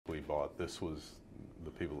bought, this was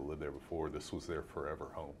the people that lived there before. This was their forever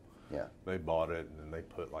home. Yeah. They bought it and then they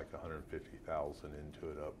put like $150,000 into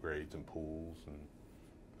it, upgrades and pools, and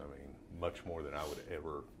I mean much more than I would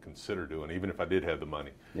ever consider doing, even if I did have the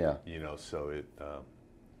money. Yeah. You know, so it.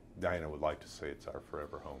 Diana would like to say it's our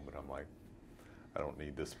forever home, but I'm like, I don't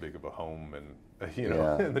need this big of a home, and you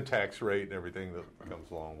know, and the tax rate and everything that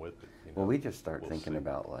comes along with it. You know, well, we just start thinking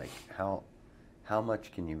about like how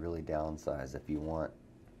much can you really downsize if you want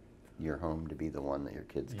your home to be the one that your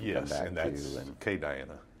kids can come back and that's, to. And okay,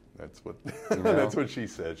 Diana, that's what you know? that's what she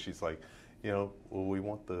said. She's like, you know, well, we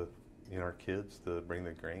want our kids to bring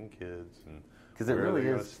their grandkids, and because it really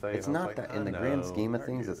is. It's not like, that in the grand scheme of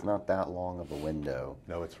things. It's not that long of a window.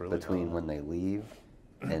 No, it's really between not. When they leave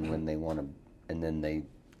and when they want to, and then they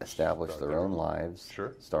establish their own lives,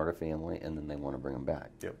 start a family, and then they want to bring them back.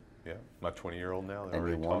 Yep. Yeah. My 20-year-old now, they're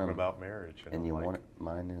already talking about marriage. And you want it.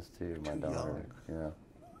 Mine is too. My daughter. Young.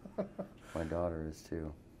 Yeah. My daughter is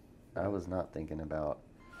too. I was not thinking about.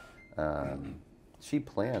 She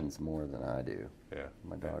plans more than I do. Yeah.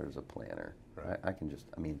 My daughter's a planner. Right. I can just.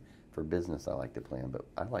 I mean, for business, I like to plan, but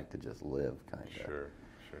I like to just live, kind of. Sure.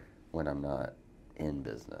 When I'm not in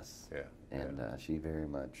business. Yeah. And she very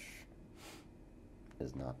much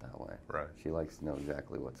is not that way. Right. She likes to know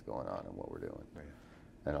exactly what's going on and what we're doing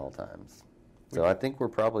at all times. We So I think we're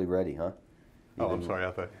probably ready, huh? I'm sorry,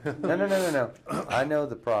 I thought. No. I know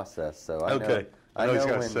the process, so I know. I know he's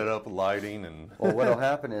got to set up lighting and. Well, what'll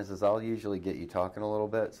happen is I'll usually get you talking a little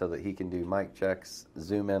bit so that he can do mic checks,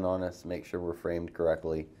 zoom in on us, make sure we're framed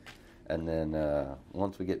correctly, and then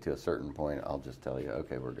once we get to a certain point, I'll just tell you,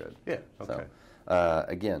 okay, we're good. Yeah. Okay. So,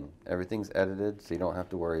 again, everything's edited, so you don't have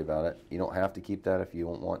to worry about it. You don't have to keep that if you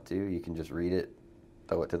don't want to. You can just read it,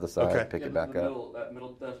 throw it to the side, pick it back up. That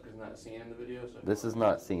middle desk is not seen in the video. So this is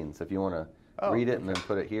not seen, so if you want to read it and then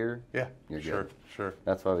put it here, you're good. Sure.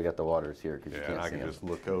 That's why we got the waters here, because you can't and I see can them. just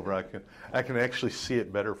look over. I can actually see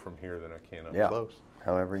it better from here than I can up close.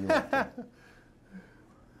 However you want to.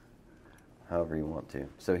 However you want to.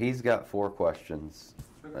 So he's got 4 questions,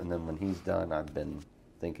 and then when he's done, I've been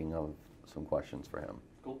thinking of some questions for him.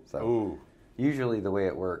 Cool. So usually the way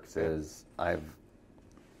it works is I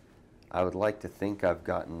would like to think I've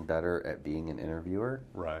gotten better at being an interviewer.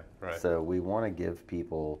 Right. So we want to give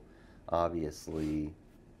people, obviously,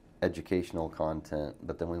 educational content,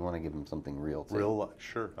 but then we want to give them something real too.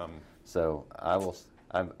 Sure. So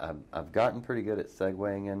I've gotten pretty good at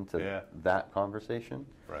segueing into that conversation.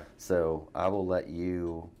 Right. So I will let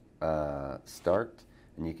you start,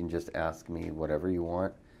 and you can just ask me whatever you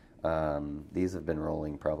want. These have been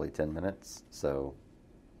rolling probably 10 minutes, so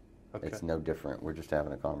it's no different. We're just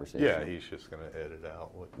having a conversation. Yeah, he's just going to edit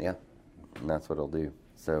out. Yeah, and that's what I'll do.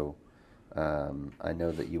 So I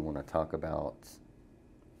know that you want to talk about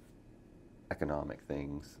economic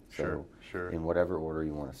things. So sure. In whatever order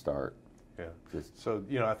you want to start. Yeah. So,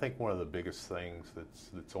 I think one of the biggest things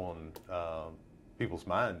that's on people's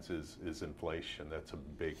minds is inflation. That's a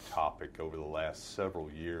big topic over the last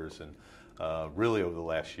several years, and really over the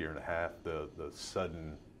last year and a half, the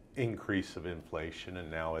sudden increase of inflation,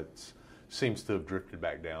 and now it seems to have drifted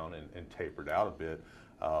back down and tapered out a bit.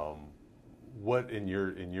 What in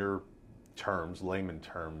your terms, layman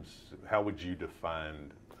terms, how would you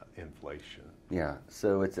define inflation? Yeah,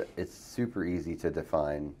 so it's super easy to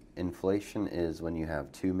define. Inflation is when you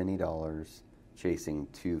have too many dollars chasing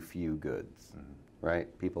too few goods,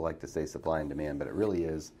 right? People like to say supply and demand, but it really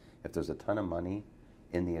is if there's a ton of money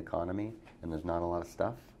in the economy and there's not a lot of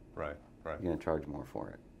stuff, right. You're going to charge more for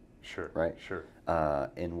it. Sure. Right? Sure.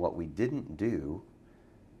 And what we didn't do,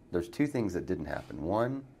 there's 2 things that didn't happen.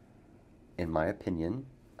 One, in my opinion,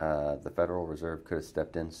 the Federal Reserve could have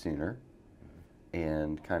stepped in sooner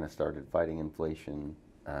and kind of started fighting inflation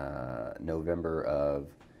November of,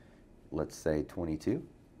 let's say, 22.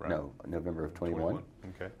 Right. No, November of 21.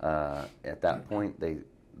 Okay. At that point,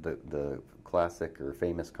 the classic or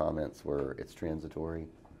famous comments were, it's transitory.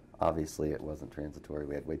 Obviously, it wasn't transitory.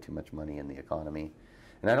 We had way too much money in the economy.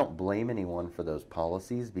 And I don't blame anyone for those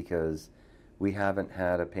policies because we haven't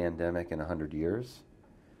had a pandemic in 100 years.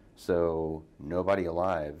 So nobody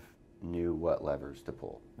alive knew what levers to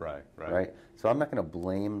pull. Right? So I'm not going to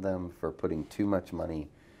blame them for putting too much money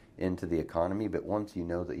into the economy, but once you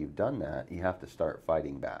know that you've done that, you have to start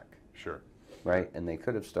fighting back. Sure. Right? And they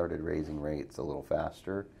could have started raising rates a little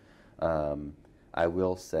faster. I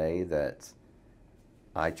will say that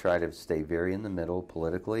I try to stay very in the middle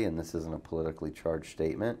politically, and this isn't a politically charged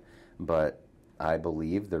statement, but I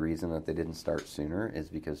believe the reason that they didn't start sooner is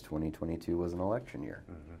because 2022 was an election year.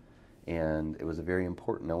 And it was a very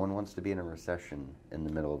important, no one wants to be in a recession in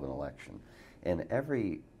the middle of an election. And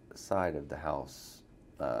every side of the House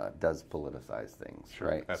does politicize things, Sure,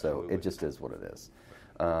 right? absolutely. So it just is what it is.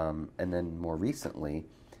 And then more recently,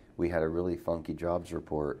 we had a really funky jobs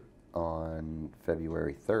report on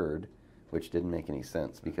February 3rd, which didn't make any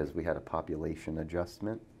sense because we had a population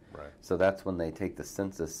adjustment. Right. So that's when they take the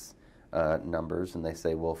census numbers and they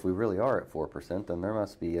say, well, if we really are at 4%, then there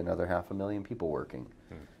must be another 500,000 people working.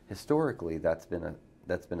 Historically, that's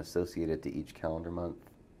been associated to each calendar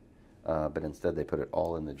month, but instead they put it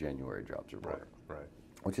all in the January jobs report, Right.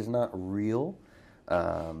 which is not real.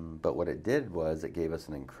 But what it did was it gave us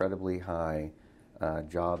an incredibly high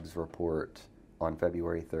jobs report on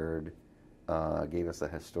February 3rd, gave us a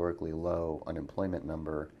historically low unemployment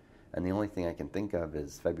number, and the only thing I can think of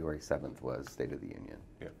is February 7th was State of the Union.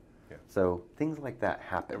 Yeah. So things like that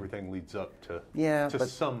happen. Everything leads up to but,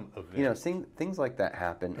 some event. You know, things like that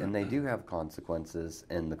happen, and they do have consequences.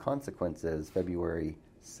 And the consequence is February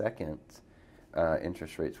 2nd,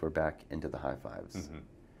 interest rates were back into the high fives,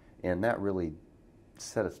 and that really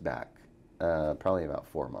set us back probably about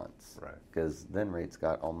 4 months. Right. Because then rates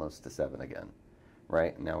got almost to 7 again,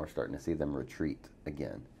 right? Now we're starting to see them retreat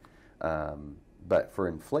again. But for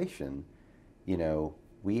inflation, you know,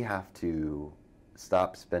 we have to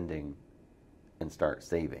stop spending and start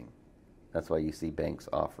saving. That's why you see banks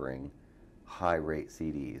offering high rate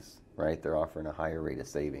CDs, right? They're offering a higher rate of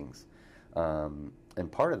savings.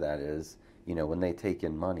 And part of that is, you know, when they take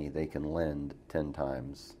in money, they can lend 10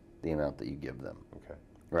 times the amount that you give them. Okay.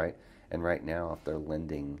 Right? And right now, if they're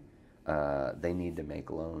lending, they need to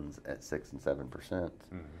make loans at 6 and 7%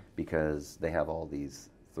 because they have all these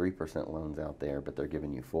 3% loans out there, but they're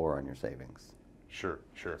giving you 4 on your savings. Sure.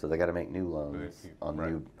 So they got to make new loans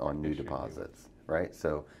on new deposits, right?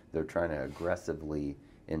 So they're trying to aggressively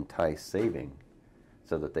entice saving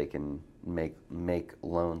so that they can make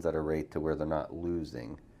loans at a rate to where they're not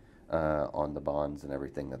losing on the bonds and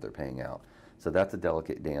everything that they're paying out. So that's a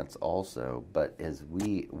delicate dance also, but as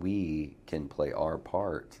we can play our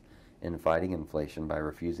part in fighting inflation by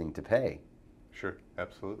refusing to pay. Sure,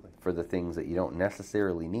 absolutely. For the things that you don't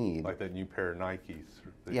necessarily need. Like that new pair of Nikes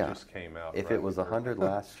that just came out. If it was 100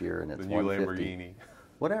 last year and it's the new 150, Lamborghini.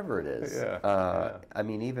 Whatever it is. I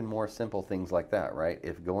mean, even more simple things like that, right?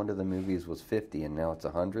 If going to the movies was 50 and now it's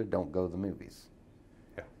 100, don't go to the movies.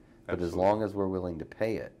 Yeah, but as long as we're willing to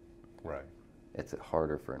pay it, right, it's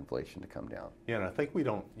harder for inflation to come down. Yeah, and I think we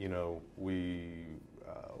don't, you know,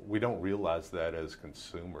 we don't realize that as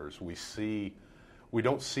consumers. We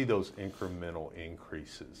don't see those incremental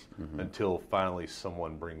increases until finally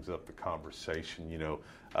someone brings up the conversation. You know,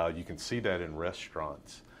 you can see that in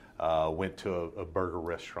restaurants. Went to a burger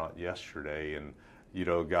restaurant yesterday, and you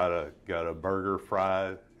know, got a burger,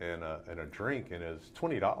 fry, and a drink, and it was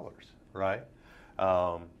 $20, right?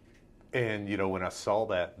 And you know, when I saw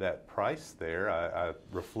that price there, I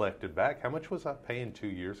reflected back. How much was I paying 2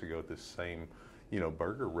 years ago at this same, you know,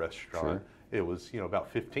 burger restaurant? Sure. It was, you know,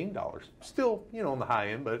 about $15. Still, you know, on the high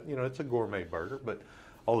end, but you know, it's a gourmet burger. But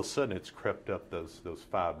all of a sudden, it's crept up those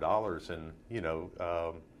 $5, and you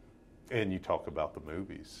know, and you talk about the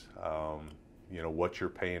movies. You know, what you're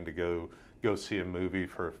paying to go see a movie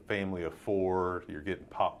for a family of 4. You're getting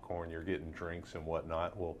popcorn, you're getting drinks and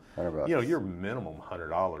whatnot. Well, you know, you're minimum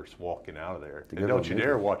 $100 walking out of there. And don't you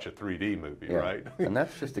dare watch a 3D movie, right? And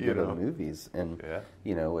that's just to go to the movies. And yeah.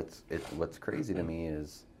 you know, it's what's crazy to me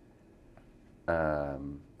is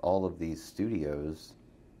all of these studios,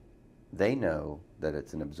 they know that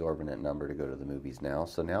it's an absorbent number to go to the movies now.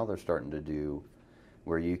 So now they're starting to do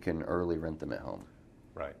where you can early rent them at home.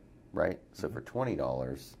 Right? So for $20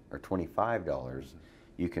 or $25,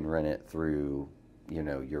 you can rent it through, you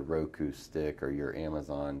know, your Roku stick or your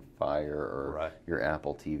Amazon Fire or your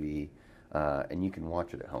Apple TV, and you can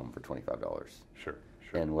watch it at home for $25. Sure.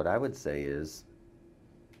 And what I would say is,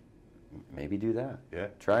 maybe do that. Yeah.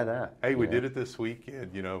 Try that. Hey, we did it this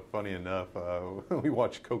weekend. You know, funny enough, we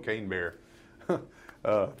watched Cocaine Bear.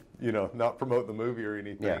 You know, not promote the movie or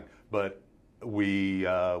anything, but we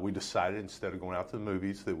decided instead of going out to the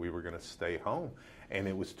movies that we were going to stay home, and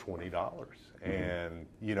it was $20. And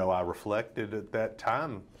you know, I reflected at that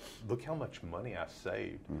time, look how much money I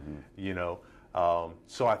saved. You know,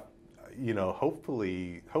 so I, you know,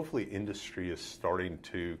 hopefully industry is starting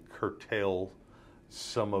to curtail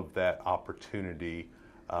some of that opportunity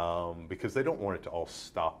because they don't want it to all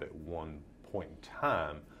stop at one point in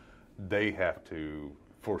time. They have to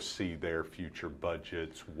foresee their future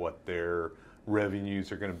budgets, what their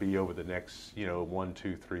revenues are going to be over the next, you know, 1,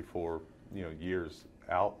 2, 3, 4, you know, years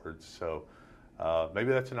outwards. So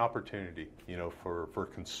maybe that's an opportunity, you know, for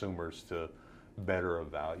consumers to better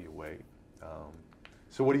evaluate.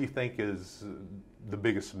 So what do you think is the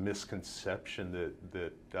biggest misconception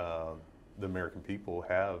that the American people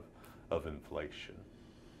have of inflation?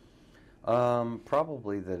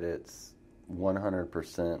 Probably that it's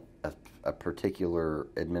 100% a particular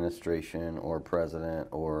administration or president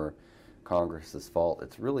or Congress's fault.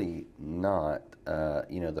 It's really not.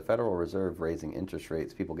 The Federal Reserve raising interest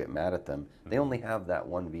rates, people get mad at them. They only have that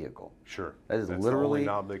one vehicle. Sure. That is that's literally,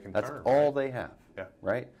 the only knob they can that's turn, all right? they have. Yeah.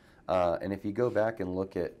 Right? And if you go back and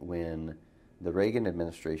look at when the Reagan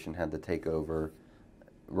administration had to take over,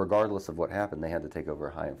 regardless of what happened, they had to take over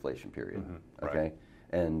a high inflation period. Okay? Right.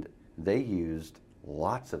 And they used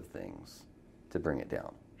lots of things to bring it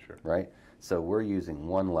down. Sure. Right? So we're using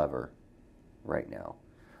one lever right now.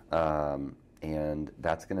 And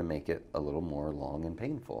that's going to make it a little more long and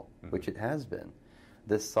painful, which it has been.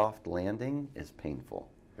 This soft landing is painful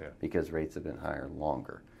because rates have been higher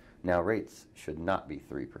longer. Now, rates should not be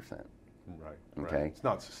 3%. Right. Okay? Right. It's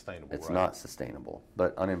not sustainable. It's not sustainable.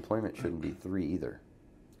 But unemployment shouldn't be 3 either.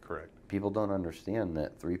 Correct. People don't understand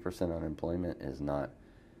that 3% unemployment is not,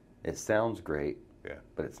 it sounds great,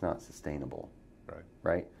 but it's not sustainable. Right.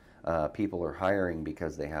 Right? People are hiring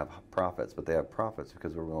because they have profits, but they have profits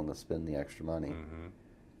because we're willing to spend the extra money.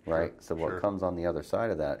 Right? So what comes on the other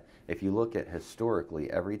side of that, if you look at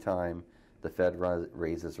historically, every time the Fed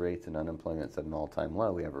raises rates and unemployment's at an all-time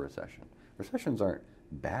low, we have a recession. Recessions aren't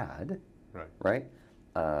bad, right?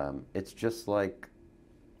 It's just like,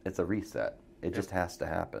 it's a reset. It just has to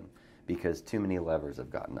happen because too many levers have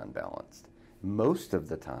gotten unbalanced. Most of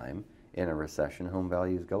the time, in a recession, home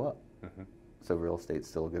values go up. So real estate's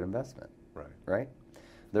still a good investment, right?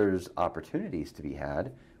 There's opportunities to be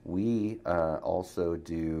had. We also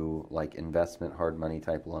do like investment hard money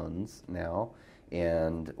type loans now,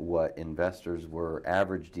 and what investors were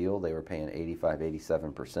average deal, they were paying 85,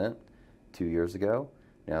 87% 2 years ago.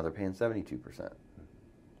 Now they're paying 72%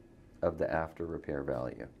 of the after repair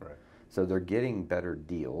value. Right. So they're getting better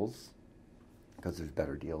deals because there's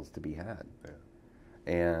better deals to be had.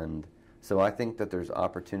 And so I think that there's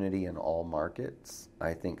opportunity in all markets.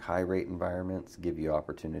 I think high rate environments give you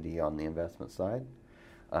opportunity on the investment side.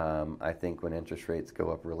 I think when interest rates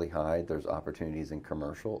go up really high, there's opportunities in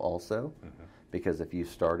commercial also. Because if you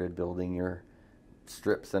started building your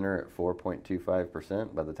strip center at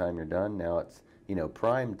 4.25%, by the time you're done, now it's,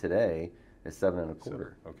 prime today is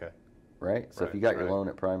 7.25%. Okay. Right? So if you got your loan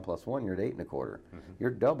at prime plus 1, you're at 8.25%.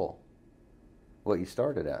 You're double what you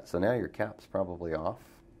started at. So now your cap's probably off.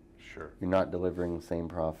 Sure. You're not delivering the same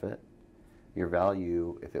profit. Your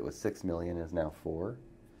value, if it was $6 million, is now $4 million.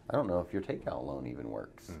 I don't know if your takeout loan even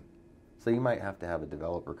works. So you might have to have a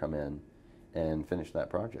developer come in and finish that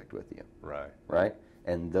project with you. Right?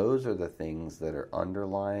 And those are the things that are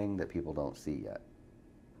underlying that people don't see yet.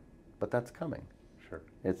 But that's coming. Sure.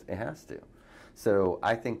 It has to. So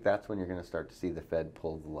I think that's when you're going to start to see the Fed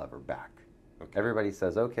pull the lever back. Okay. Everybody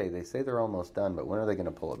says, okay, they say they're almost done, but when are they going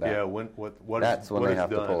to pull it back? Yeah, that's when they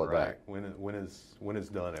have to pull it back. When is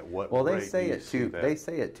done at what rate? Well, they say at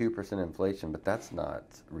 2% inflation, but that's not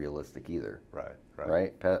realistic either.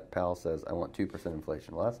 Right? Powell says, I want 2%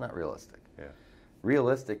 inflation. Well, that's not realistic. Yeah.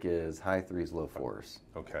 Realistic is high 3s, low 4s.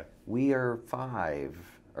 Okay. We are 5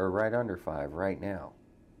 or right under 5 right now.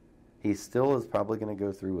 He still is probably going to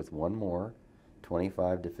go through with one more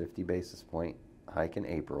 25 to 50 basis point hike in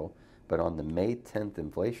April. But on the May 10th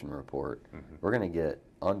inflation report, we're going to get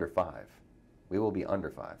under 5. We will be under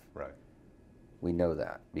 5. Right. We know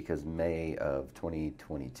that because May of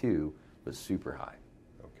 2022 was super high.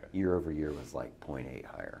 Okay. Year over year was like 0.8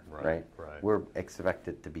 higher, Right. We're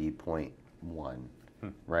expected to be 0.1,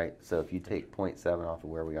 right? So if you take 0.7 off of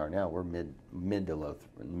where we are now, we're mid to low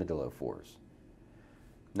 4s.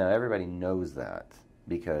 Now everybody knows that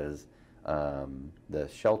because the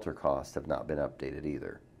shelter costs have not been updated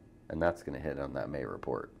either. And that's going to hit on that May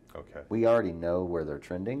report. Okay. We already know where they're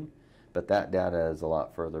trending, but that data is a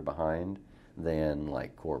lot further behind than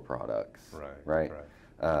like core products. Right.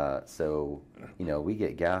 So, we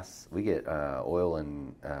get oil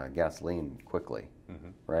and gasoline quickly,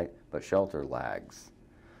 right? But shelter lags.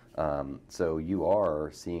 So you are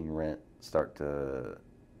seeing rent start to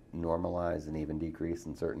normalize and even decrease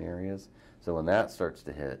in certain areas. So when that starts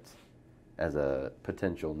to hit as a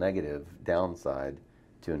potential negative downside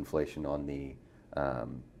to inflation on the,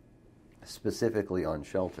 specifically on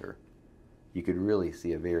shelter, you could really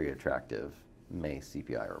see a very attractive May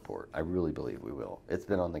CPI report. I really believe we will. It's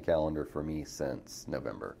been on the calendar for me since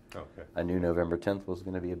November. Okay. I knew November 10th was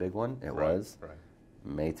going to be a big one. It was. Right.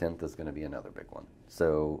 May 10th is going to be another big one.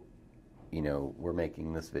 So, we're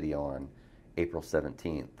making this video on April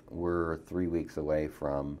 17th. We're 3 weeks away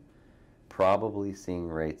from probably seeing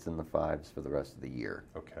rates in the 5s for the rest of the year.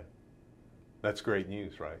 Okay. That's great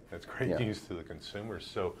news, right? That's great news to the consumers.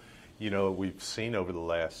 So we've seen over the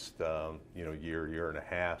last, year and a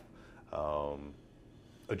half,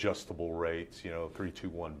 adjustable rates,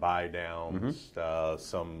 3-2-1 buy downs.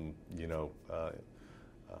 Some,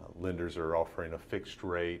 lenders are offering a fixed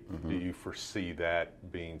rate. Do you foresee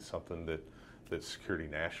that being something that Security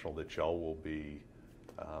National, that y'all will be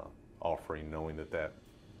offering, knowing that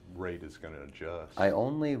rate is going to adjust? I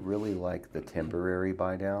only really like the temporary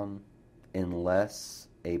buy down unless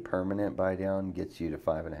a permanent buy down gets you to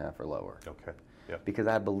 5.5 or lower. Okay. Yeah. Because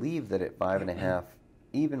I believe that at 5.5,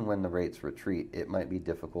 even when the rates retreat, it might be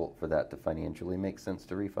difficult for that to financially make sense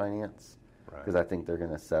to refinance. Right. Because I think they're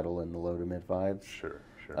going to settle in the low to mid fives. Sure.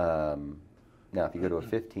 Now, if you go to a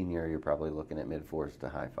 15-year, you're probably looking at mid fours to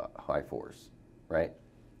high fours, right?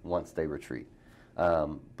 Once they retreat.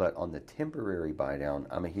 But on the temporary buy down,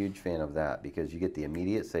 I'm a huge fan of that because you get the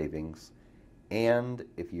immediate savings, and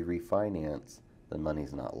if you refinance, the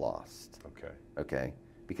money's not lost. Okay?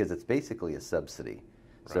 Because it's basically a subsidy.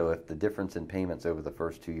 Right. So if the difference in payments over the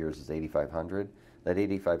first 2 years is $8,500, that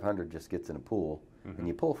 $8,500 just gets in a pool, and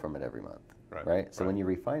you pull from it every month. Right? So when you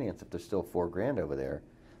refinance, if there's still $4,000 over there,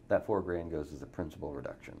 that $4,000 goes as a principal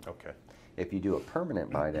reduction. Okay. If you do a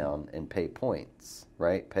permanent buy down and pay points,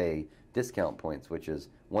 right? Pay discount points, which is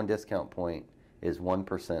one discount point is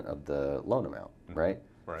 1% of the loan amount, right?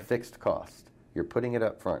 Right. Fixed cost. You're putting it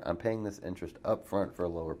up front. I'm paying this interest up front for a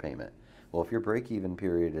lower payment. Well, if your break-even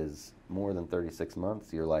period is more than 36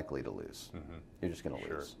 months, you're likely to lose. You're just going to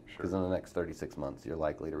lose. Because in the next 36 months, you're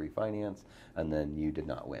likely to refinance, and then you did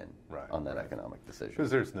not win on that economic decision. Because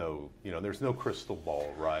there's no crystal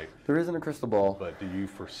ball, right? There isn't a crystal ball. But do you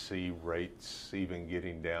foresee rates even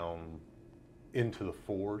getting down into the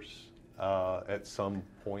fours at some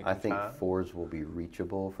point in time? I think fours will be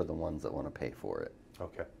reachable for the ones that want to pay for it.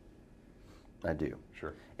 Okay. I do.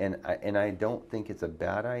 Sure. And I don't think it's a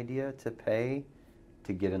bad idea to pay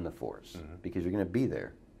to get in the fours because you're going to be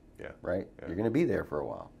there. Yeah. Right? Yeah. You're going to be there for a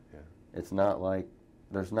while. Yeah. It's not like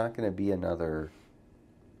there's not going to be another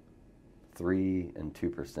 3% and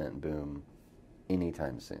 2% boom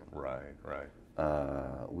anytime soon. Right.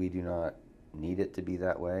 We do not need it to be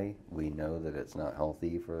that way. We know that it's not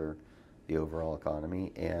healthy for the overall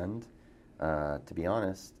economy, and to be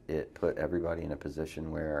honest, it put everybody in a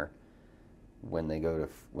position where when they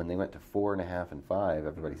went to 4.5 and 5,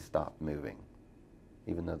 everybody stopped moving,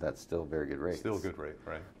 even though that's still very good rates. Still a good rate,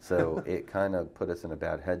 right? So it kind of put us in a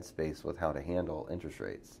bad headspace with how to handle interest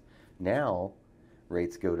rates. Now,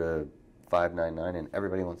 rates go to 5.99, and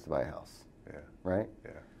everybody wants to buy a house. Yeah. Right?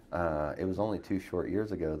 Yeah. It was only 2 short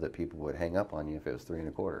years ago that people would hang up on you if it was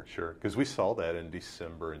 3.25. Sure, because we saw that in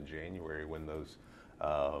December and January when those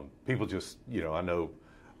people just, I know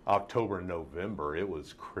October and November, it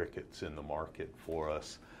was crickets in the market for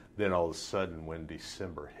us. Then all of a sudden, when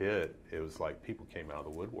December hit, it was like people came out of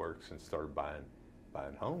the woodworks and started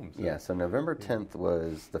buying homes. Yeah, so November 10th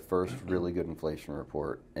was the first really good inflation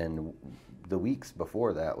report, and the weeks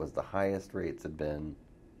before that was the highest rates had been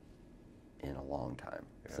in a long time,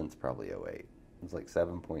 since probably 08. It was like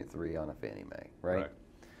 7.3 on a Fannie Mae, right?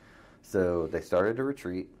 So they started to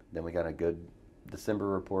retreat. Then we got a good December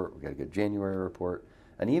report. We got a good January report.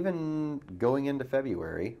 And even going into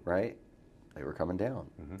February, right, they were coming down.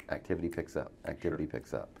 Activity picks up.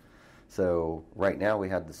 Picks up. So right now we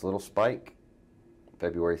had this little spike.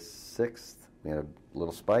 February 6th, we had a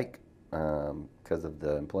little spike because of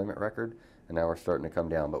the employment record. And now we're starting to come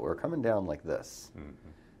down. But we're coming down like this.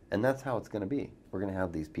 And that's how it's going to be. We're going to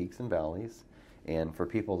have these peaks and valleys. And for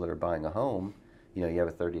people that are buying a home, you have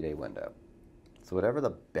a 30-day window. So whatever the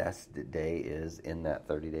best day is in that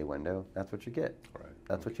 30-day window, that's what you get. Right.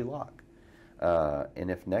 That's what you lock.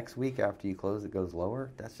 And if next week after you close it goes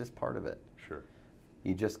lower, that's just part of it. Sure.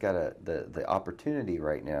 You just got to, the opportunity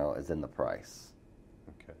right now is in the price.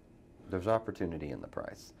 Okay. There's opportunity in the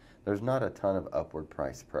price. There's not a ton of upward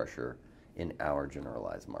price pressure in our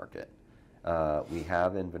generalized market. We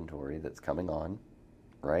have inventory that's coming on,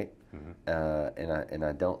 right? And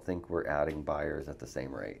I don't think we're adding buyers at the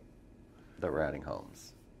same rate that we're adding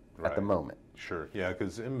homes at the moment. Sure, yeah,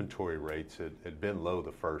 because inventory rates had been low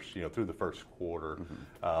through the first quarter.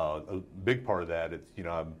 A big part of that,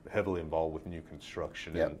 I'm heavily involved with new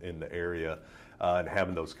construction in the area and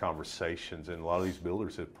having those conversations. And a lot of these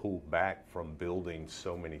builders have pulled back from building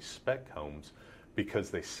so many spec homes because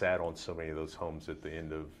they sat on so many of those homes at the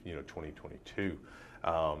end of 2022.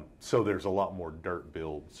 So there's a lot more dirt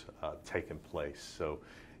builds taking place. So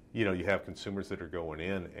you have consumers that are going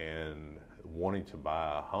in and wanting to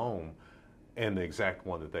buy a home, and the exact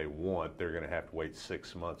one that they want, they're going to have to wait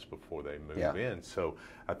 6 months before they move Yeah. in. So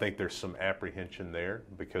I think there's some apprehension there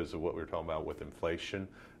because of what we were talking about with inflation,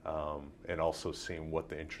 and also seeing what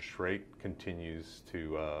the interest rate continues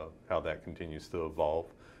to, how that continues to evolve.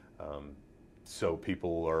 So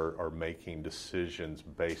people are making decisions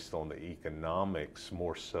based on the economics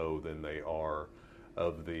more so than they are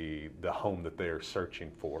of the home that they are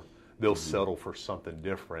searching for. They'll settle for something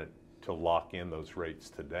different to lock in those rates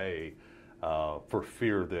today, for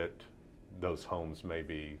fear that those homes may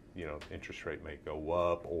be, interest rate may go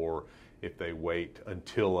up, or if they wait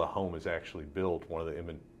until a home is actually built, one of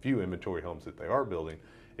the few inventory homes that they are building,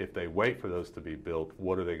 if they wait for those to be built,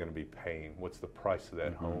 what are they going to be paying? What's the price of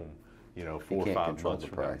that home? 4 or 5 months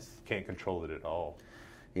from now. Can't control it at all.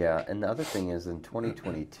 Yeah, and the other thing is in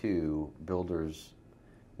 2022, builders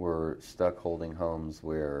were stuck holding homes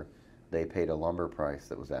where they paid a lumber price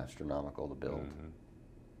that was astronomical to build.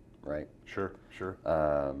 Right? Sure.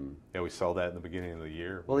 Yeah, we saw that in the beginning of the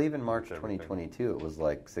year. Well, even March 2022, it was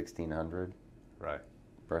like $1,600 right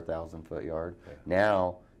per 1,000-foot yard. Yeah.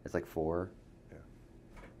 Now it's like $4,000. Yeah.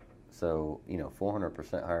 So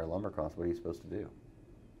 400% higher lumber costs. What are you supposed to do?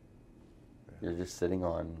 Yeah. You're just sitting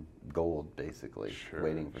on gold, basically,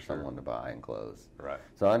 waiting for someone to buy and close. Right.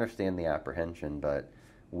 So I understand the apprehension, but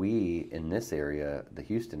we in this area, the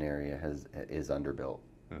Houston area, is underbuilt.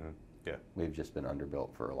 Yeah. We've just been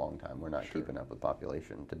underbuilt for a long time. We're not keeping up with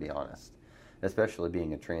population, to be honest. Especially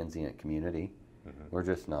being a transient community, we're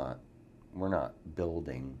just not. We're not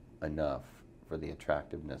building enough for the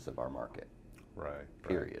attractiveness of our market. Right.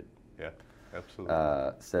 Period. Yeah. Absolutely.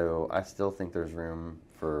 So I still think there's room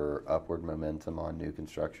for upward momentum on new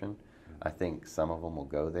construction. I think some of them will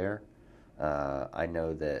go there. I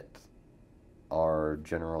know that our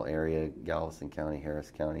general area, Galveston County, Harris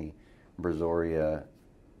County, Brazoria,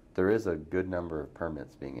 there is a good number of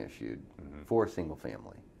permits being issued for single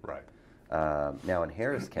family. Right. Now in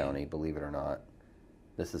Harris County, believe it or not,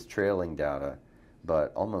 this is trailing data,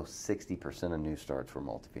 but almost 60% of new starts were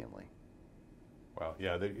multifamily. Wow.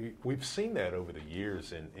 Yeah, we've seen that over the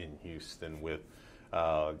years in Houston with,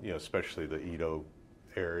 especially the Edo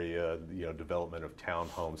area, development of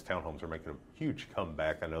townhomes. Townhomes are making a huge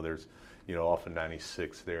comeback. I know there's, off of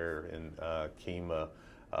 96 there in Kemah,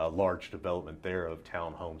 large development there of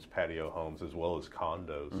townhomes, patio homes, as well as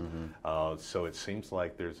condos. So it seems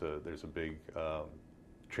like there's a big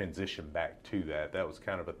transition back to that. That was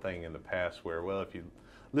kind of a thing in the past where, well, if you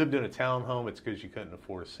lived in a townhome, it's because you couldn't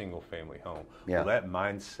afford a single-family home. Yeah. Well, that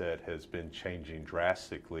mindset has been changing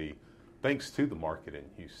drastically, thanks to the market in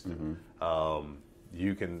Houston.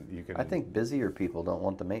 You can. I think busier people don't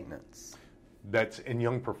want the maintenance. That's in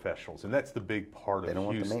young professionals, and that's the big part of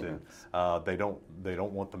Houston. They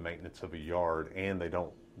don't want the maintenance of a yard, and they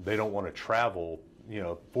don't want to travel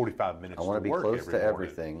 45 minutes. I want to be close to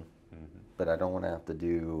everything, Mm-hmm. but I don't want to have to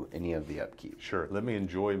do any of the upkeep. Sure. Let me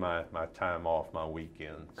enjoy my time off, my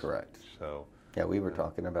weekends. Correct. So yeah, we were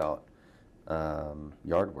talking about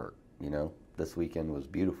yard work. This weekend was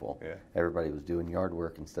beautiful. Yeah. Everybody was doing yard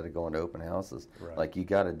work instead of going to open houses. Right. Like, you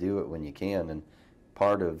got to do it when you can, and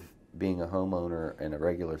part of being a homeowner in a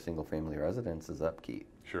regular single-family residence is upkeep.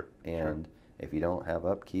 Sure. And if you don't have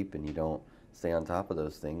upkeep and you don't stay on top of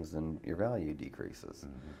those things, then your value decreases.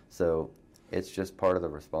 So it's just part of the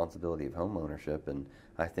responsibility of home ownership, and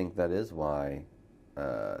I think that is why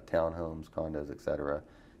townhomes, condos, etc.,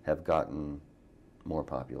 have gotten more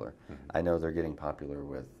popular. I know they're getting popular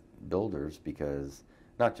with builders because,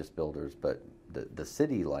 not just builders, but the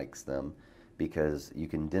city likes them because you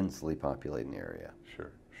can densely populate an area.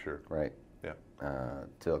 Sure. Right? Yeah.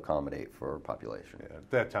 To accommodate for population. Yeah.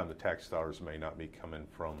 At that time, the tax dollars may not be coming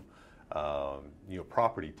from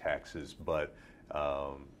property taxes, but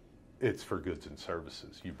it's for goods and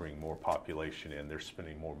services. You bring more population in, they're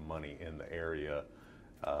spending more money in the area,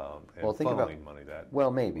 and funneling money that.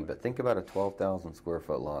 Well, maybe, but think about a 12,000 square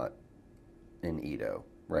foot lot in Edo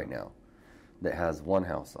right now that has one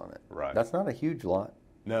house on it. Right. That's not a huge lot.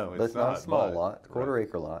 No, That's not a small lot. It's a quarter right.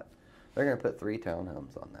 acre lot. They're going to put 3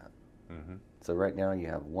 townhomes on that. So right now you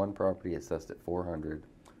have one property assessed at $400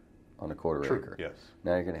 on a quarter acre. Yes.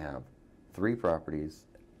 Now you're going to have 3 properties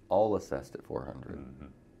all assessed at $400,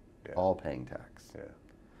 Yeah. all paying tax. Yeah.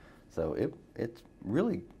 So it's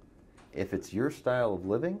really, if it's your style of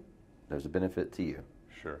living, there's a benefit to you.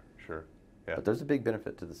 Sure. Yeah. But there's a big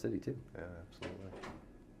benefit to the city too. Yeah, absolutely.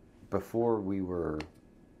 Before we were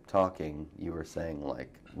talking, you were saying,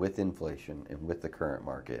 like, with inflation and with the current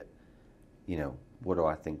market, what do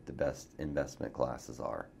I think the best investment classes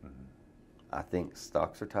are? I think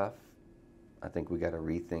stocks are tough. I think we got to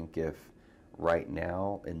rethink if right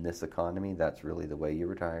now in this economy, that's really the way you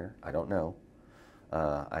retire. I don't know.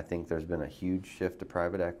 I think there's been a huge shift to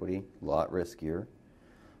private equity, a lot riskier,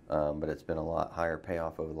 but it's been a lot higher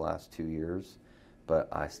payoff over the last 2 years. But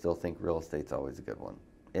I still think real estate's always a good one.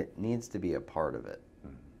 It needs to be a part of it.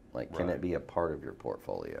 Like, can it be a part of your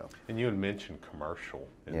portfolio? And you had mentioned commercial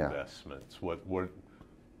investments. Why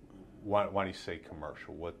do you say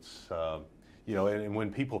commercial? What's and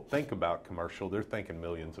when people think about commercial, they're thinking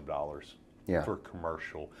millions of dollars for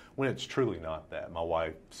commercial. When it's truly not that. My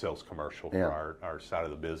wife sells commercial for our side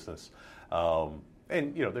of the business, and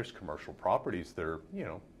there's commercial properties that are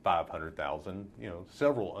 $500,000,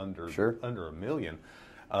 several under $1 million.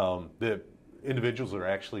 The individuals are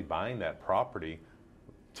actually buying that property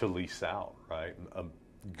to lease out, right? A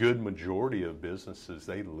good majority of businesses,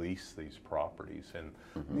 they lease these properties, and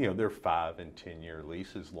they're 5 and 10 year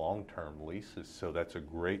leases, long-term leases. So that's a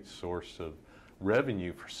great source of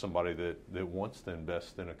revenue for somebody that wants to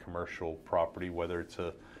invest in a commercial property, whether it's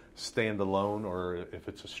a standalone or if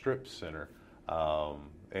it's a strip center,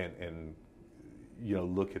 and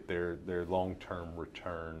look at their long-term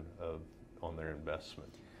return on their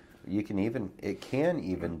investment. It can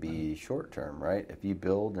even be short-term, right? If you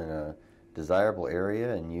build in a desirable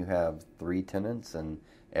area and you have 3 tenants and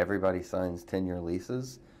everybody signs 10-year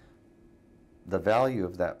leases, the value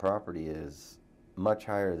of that property is much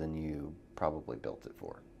higher than you probably built it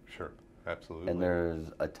for. Sure, absolutely. And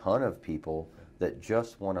there's a ton of people that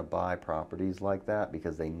just want to buy properties like that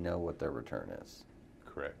because they know what their return is.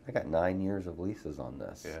 Correct. I got 9 years of leases on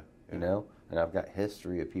this, and I've got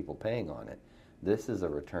history of people paying on it. This is a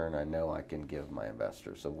return I know I can give my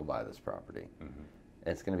investors, so we'll buy this property. And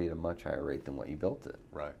it's going to be at a much higher rate than what you built it.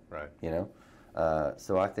 Right.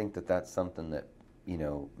 So I think that's something that,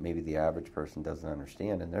 maybe the average person doesn't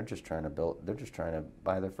understand, and they're just trying to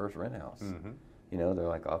buy their first rent house. They're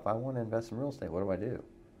like, if I want to invest in real estate, what do I do?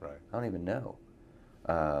 Right. I don't even know.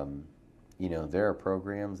 There are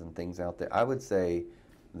programs and things out there. I would say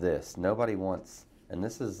this: nobody wants, and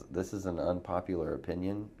this is an unpopular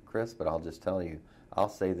opinion, Chris, but I'll just tell you, I'll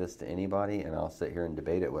say this to anybody, and I'll sit here and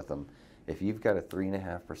debate it with them. If you've got a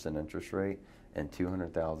 3.5% interest rate and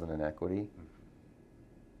 $200,000 in equity,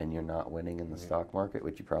 and you're not winning in the stock market,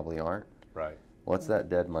 which you probably aren't, right? What's that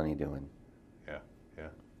dead money doing? Yeah.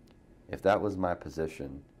 If that was my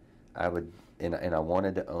position, I would, and I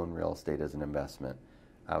wanted to own real estate as an investment,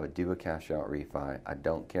 I would do a cash out refi. I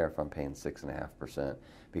don't care if I'm paying 6.5%,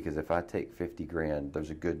 because if I take 50 grand, there's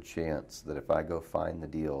a good chance that if I go find the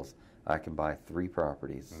deals, I can buy 3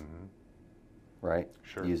 properties, right?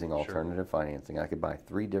 Sure. Using alternative financing. I could buy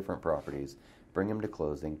 3 different properties, bring them to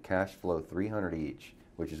closing, cash flow $300 each,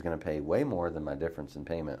 which is going to pay way more than my difference in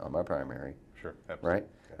payment on my primary. Sure, absolutely. Right?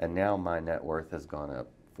 Yeah. And now my net worth has gone up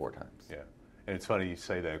 4 times. Yeah. And it's funny you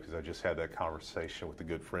say that, because I just had that conversation with a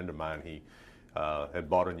good friend of mine. He had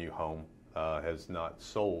bought a new home, has not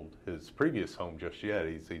sold his previous home just yet.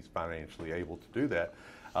 He's financially able to do that.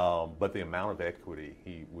 But the amount of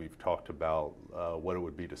equity, we've talked about what it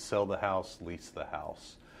would be to sell the house, lease the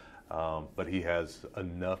house. But he has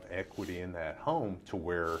enough equity in that home to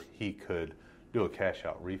where he could do a cash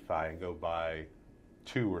out refi and go buy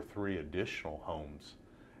 2 or 3 additional homes.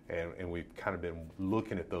 And we've kind of been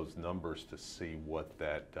looking at those numbers to see what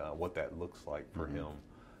that looks like for him.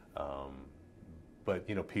 But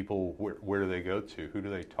people, where do they go to? Who do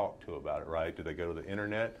they talk to about it, right? Do they go to the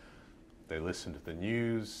internet? They listen to the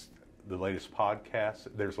news, the latest podcasts.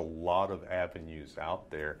 There's a lot of avenues out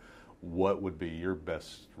there. What would be your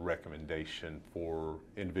best recommendation for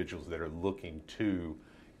individuals that are looking to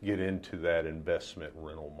get into that investment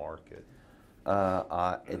rental market?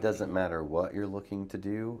 It doesn't matter what you're looking to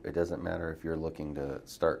do. It doesn't matter if you're looking to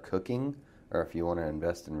start cooking or if you want to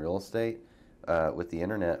invest in real estate. With the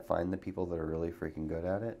internet, find the people that are really freaking good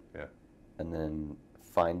at it. Yeah. And then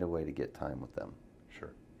find a way to get time with them.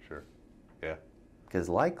 Sure. Yeah. Because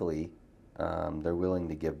likely they're willing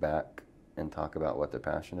to give back and talk about what they're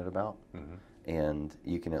passionate about. And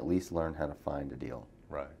you can at least learn how to find a deal.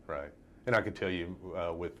 Right. And I can tell you,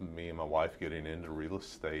 with me and my wife getting into real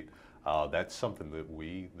estate, that's something that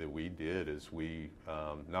we did. Is we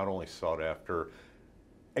not only sought after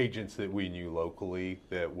agents that we knew locally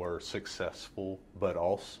that were successful, but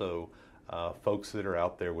also folks that are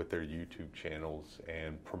out there with their YouTube channels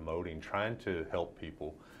and promoting, trying to help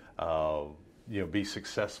people be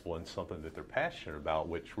successful in something that they're passionate about,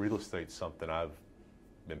 which real estate's something I've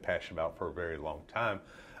been passionate about for a very long time.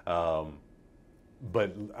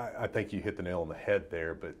 But I think you hit the nail on the head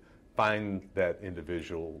there. But find that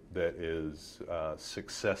individual that is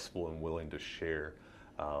successful and willing to share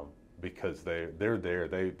because they're there.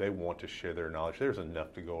 They want to share their knowledge. There's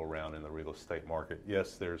enough to go around in the real estate market.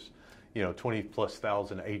 Yes, there's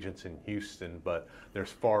 20,000+ agents in Houston, but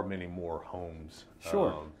there's far many more homes.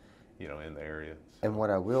 Sure. In the area. And what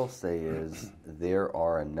I will say is there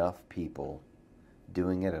are enough people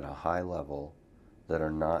doing it at a high level that are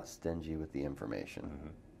not stingy with the information. Mm-hmm.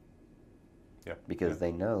 Yeah. Because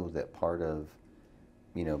they know that part of,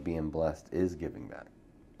 being blessed is giving back,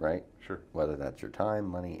 right? Sure. Whether that's your time,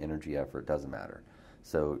 money, energy, effort, doesn't matter.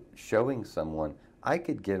 So showing someone, I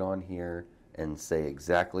could get on here and say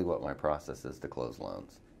exactly what my process is to close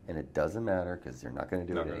loans. And it doesn't matter because you're not going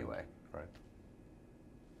to do it anyway. Right.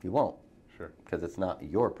 You won't. Sure. Because it's not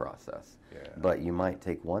your process. Yeah. But you might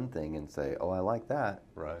take one thing and say, oh, I like that.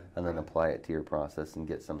 Right. And then apply it to your process and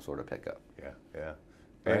get some sort of pickup. Yeah.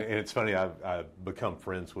 Right. And it's funny, I've become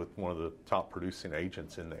friends with one of the top producing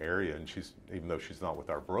agents in the area, and even though she's not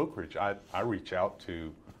with our brokerage, I reach out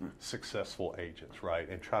to successful agents, right,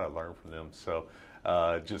 and try to learn from them. So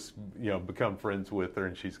just, become friends with her,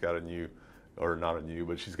 and she's got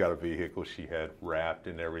but she's got a vehicle she had wrapped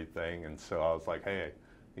and everything. And so I was like, hey,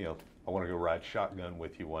 I want to go ride shotgun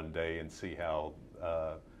with you one day and see how,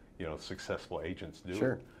 successful agents do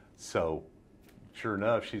Sure. it. So sure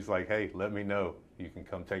enough, she's like, hey, let me know. You can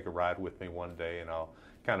come take a ride with me one day, and I'll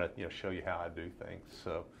kind of show you how I do things.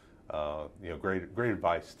 So, great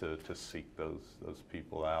advice to seek those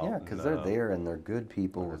people out. Yeah, because they're there and they're good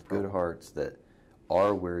people with good hearts that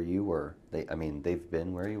are where you were. They've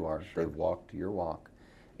been where you are. Sure. They've walked your walk,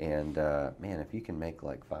 and man, if you can make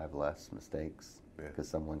like 5 less mistakes because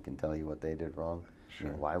someone can tell you what they did wrong,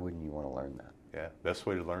 Sure. why wouldn't you want to learn that? Yeah, best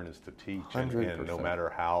way to learn is to teach, and 100%. no matter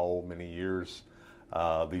how many years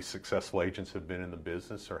these successful agents have been in the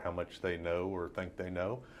business or how much they know or think they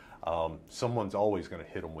know, someone's always going to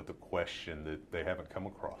hit them with a question that they haven't come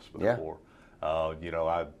across before.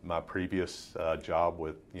 Yeah. My previous job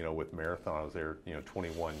with Marathon, I was there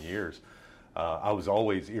 21 years. I was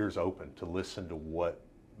always ears open to listen to what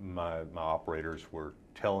my operators were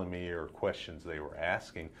telling me or questions they were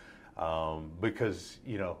asking. Because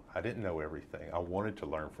I didn't know everything. I wanted to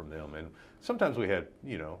learn from them, and sometimes we had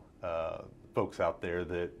folks out there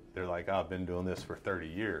that they're like, I've been doing this for 30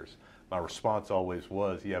 years. My response always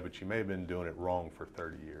was, yeah, but you may have been doing it wrong for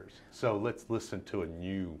 30 years. So let's listen to a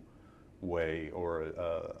new way or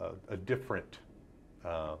a different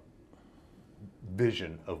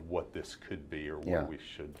vision of what this could be or what we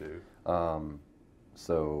should do.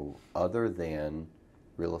 So other than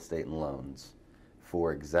real estate and loans,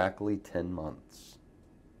 for exactly 10 months,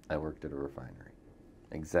 I worked at a refinery.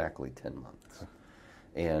 Exactly 10 months.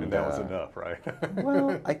 And that was enough, right?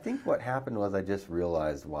 Well, I think what happened was I just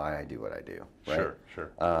realized why I do what I do. Right?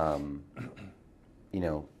 Sure.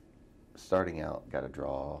 Starting out, got to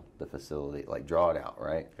draw the facility, draw it out,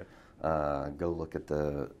 right? Yep. Go look at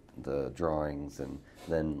the drawings and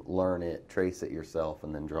then learn it, trace it yourself,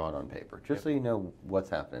 and then draw it on paper, just so you know what's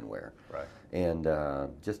happening where. Right. And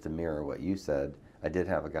just to mirror what you said, I did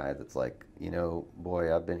have a guy that's like,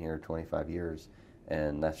 boy, I've been here 25 years,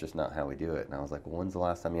 and that's just not how we do it. And I was like, well, when's the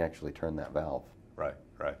last time you actually turned that valve? Right.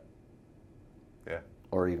 Yeah.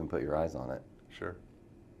 Or even put your eyes on it. Sure.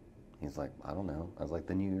 He's like, I don't know. I was like,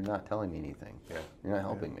 then you're not telling me anything. Yeah. You're not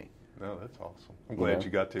helping me. No, that's awesome. I'm glad you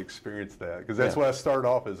got to experience that, because that's what I started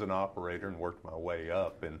off as an operator and worked my way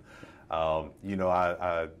up. And,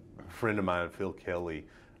 a friend of mine, Phil Kelly,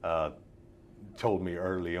 told me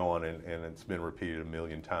early on, and it's been repeated a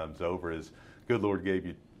million times over, is good Lord gave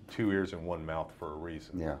you 2 ears and 1 mouth for a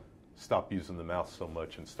reason. Yeah. Stop using the mouth so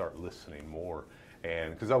much and start listening more.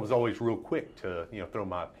 And because I was always real quick to throw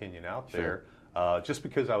my opinion out there, just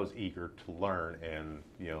because I was eager to learn, and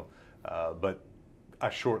but I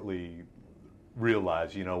shortly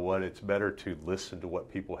realized, it's better to listen to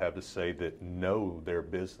what people have to say that know their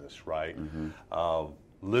business, right? Mm-hmm.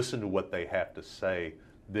 Listen to what they have to say,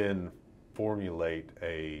 then formulate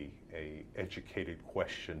a educated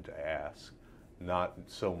question to ask. Not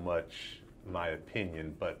so much my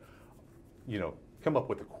opinion, but come up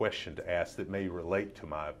with a question to ask that may relate to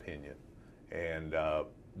my opinion. And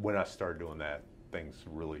when I started doing that, things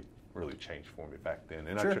really changed for me back then.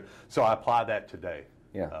 And so I apply that today.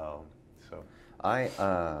 Yeah.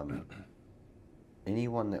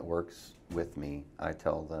 Anyone that works with me, I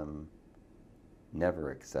tell them never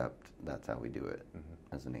accept that's how we do it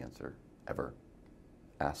as an answer, ever.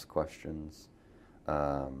 Ask questions.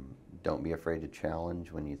 Don't be afraid to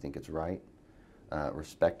challenge when you think it's right.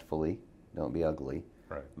 Respectfully, don't be ugly.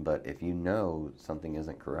 Right. But if you know something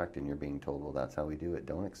isn't correct and you're being told, well, that's how we do it,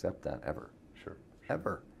 don't accept that ever. Sure.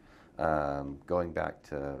 Ever. Going back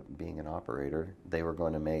to being an operator, they were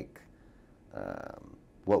going to make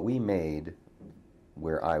what we made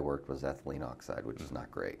where I worked was ethylene oxide, which is not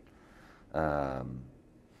great.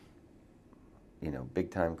 Big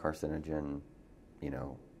time carcinogen,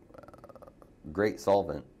 great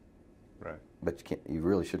solvent, Right. but you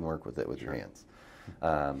really shouldn't work with it with your hands.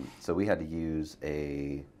 So we had to use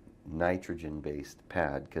a nitrogen-based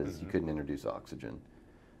pad because you couldn't introduce oxygen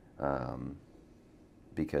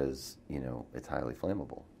because, it's highly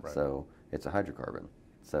flammable. Right. So it's a hydrocarbon.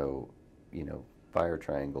 So, fire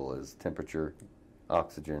triangle is temperature,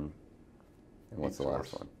 oxygen, and what's the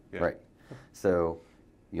last one? Yeah. Right. So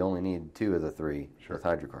you only need 2 of the 3 Sure. with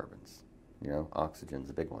hydrocarbons. Oxygen's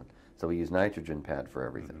a big one. So we use nitrogen pad for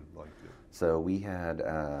everything. Like it. So we had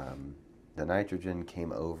the nitrogen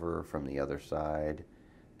came over from the other side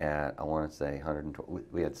at, I want to say 120.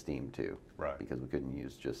 We had steam too, Right. because we couldn't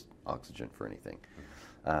use just oxygen for anything.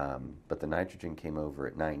 But the nitrogen came over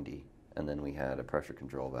at 90, and then we had a pressure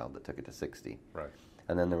control valve that took it to 60. Right.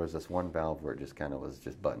 And then there was this one valve where it just kind of was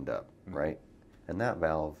just buttoned up, right? And that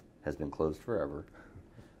valve has been closed forever.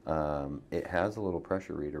 It has a little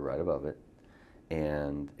pressure reader right above it,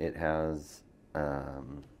 and it has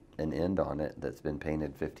an end on it that's been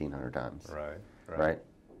painted 1,500 times. Right?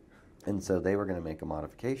 And so they were going to make a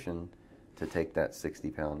modification to take that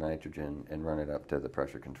 60-pound nitrogen and run it up to the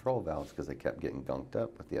pressure control valves because they kept getting gunked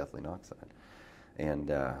up with the ethylene oxide.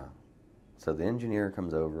 And so the engineer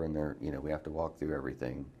comes over, and we have to walk through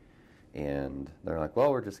everything. And they're like,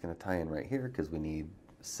 well, we're just going to tie in right here because we need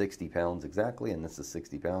 60 pounds exactly, and this is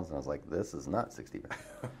 60 pounds. And I was like, this is not 60 pounds.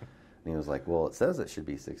 And he was like, well, it says it should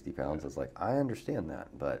be 60 pounds. I was like, I understand that,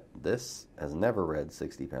 but this has never read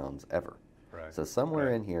 60 pounds ever. Right. So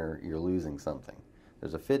somewhere in here, you're losing something.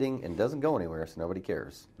 There's a fitting and doesn't go anywhere, so nobody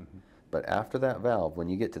cares. But after that valve, when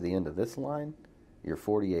you get to the end of this line, you're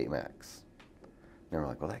 48 max. And they're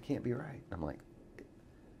like, well, that can't be right. I'm like,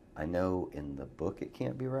 I know in the book it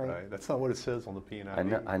can't be right. Right. That's not what it says on the P&ID.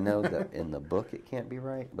 I know that in the book it can't be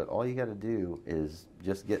right, but all you got to do is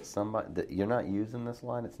just get somebody that you're not using this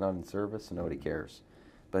line. It's not in service, so nobody cares.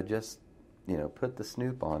 But just put the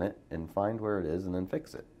snoop on it and find where it is, and then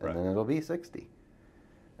fix it, and then it'll be 60.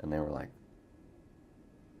 And they were like,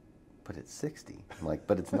 but it's 60. I'm like,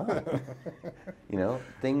 but it's not.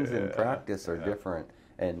 Things in practice are different.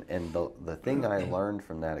 And the thing I learned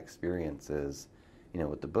from that experience is,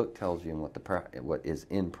 what the book tells you and what is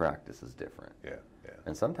in practice is different. Yeah.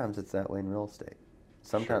 And sometimes it's that way in real estate.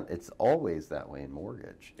 Sometimes it's always that way in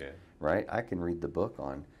mortgage. Yeah. Right? I can read the book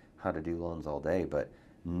on how to do loans all day, but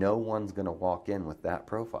no one's going to walk in with that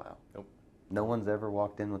profile. Nope. No one's ever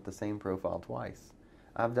walked in with the same profile twice.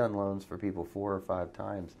 I've done loans for people 4 or 5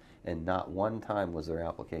 times, and not one time was their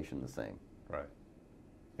application the same. Right.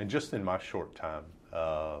 And just in my short time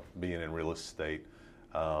being in real estate,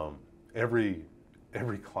 every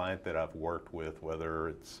client that I've worked with, whether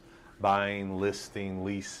it's buying, listing,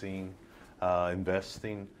 leasing,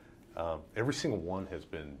 investing, every single one has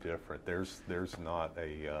been different. There's not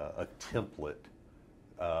a template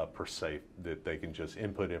per se that they can just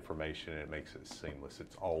input information and it makes it seamless.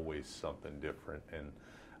 It's always something different, and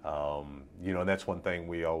and that's one thing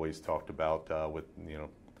we always talked about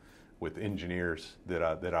with engineers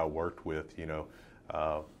that I worked with.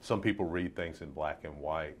 Some people read things in black and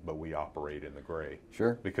white, but we operate in the gray.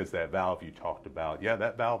 Sure. Because that valve you talked about,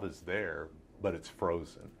 that valve is there, but it's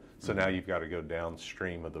frozen. So now you've got to go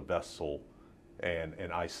downstream of the vessel and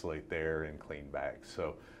isolate there and clean back.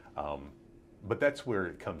 So, but that's where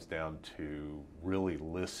it comes down to really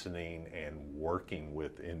listening and working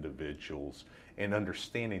with individuals and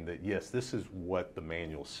understanding that, yes, this is what the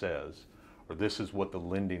manual says, or this is what the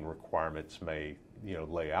lending requirements may,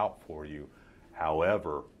 lay out for you.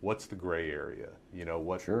 However, what's the gray area?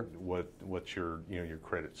 What's your your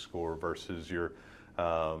credit score versus your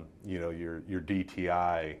your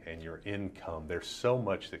DTI and your income? There's so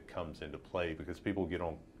much that comes into play because people get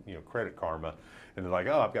on Credit Karma and they're like,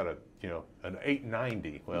 oh, I've got an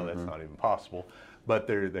 890. Well, that's not even possible. But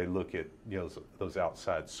they look at those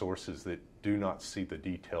outside sources that do not see the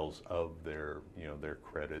details of their their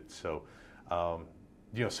credit. So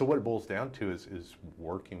so what it boils down to is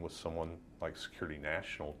working with someone like Security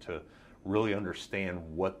National to really understand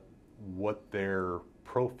what their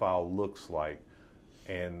profile looks like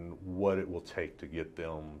and what it will take to get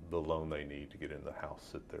them the loan they need to get in the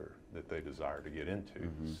house that they desire to get into.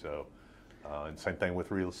 So, and same thing with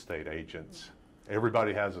real estate agents.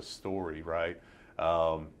 Everybody has a story, right?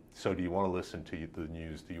 So do you want to listen to the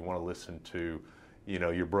news? Do you want to listen to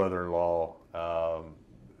your brother-in-law?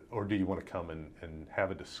 Or do you want to come and have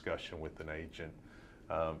a discussion with an agent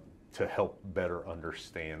to help better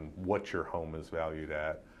understand what your home is valued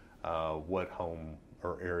at, what home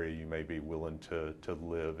or area you may be willing to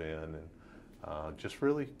live in, and just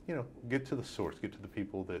really, get to the source, get to the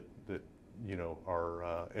people that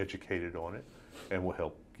are educated on it, and will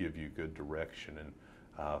help give you good direction. And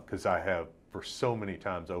because I have, for so many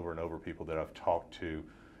times over and over, people that I've talked to,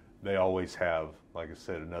 they always have, like I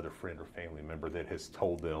said, another friend or family member that has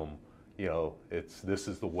told them, this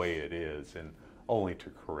is the way it is, and only to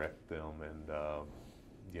correct them and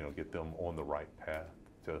get them on the right path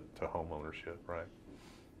to home ownership, right?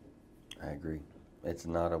 I agree. It's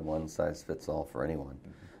not a one-size-fits-all for anyone.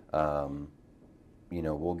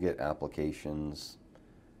 We'll get applications,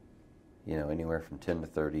 anywhere from 10 to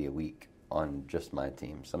 30 a week on just my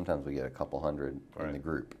team. Sometimes we get a couple hundred in the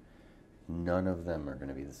group. None of them are going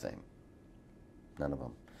to be the same. None of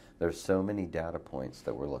them. There's so many data points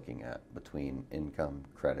that we're looking at between income,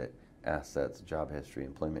 credit, assets, job history,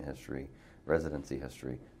 employment history, residency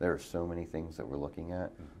history. There are so many things that we're looking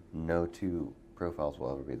at. Mm-hmm. No two profiles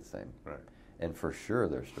will ever be the same. Right. And for sure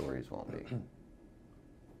their stories won't be.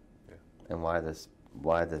 Yeah. And why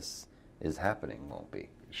this is happening won't be.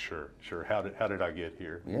 Sure. How did I get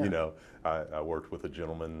here? Yeah. I worked with a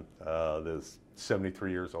gentleman that's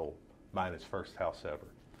 73 years old, buying his first house ever.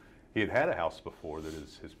 He had a house before that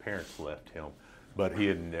his parents left him, but he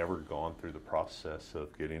had never gone through the process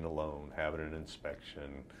of getting a loan, having an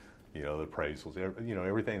inspection, the appraisals,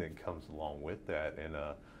 everything that comes along with that. And,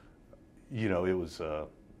 it was,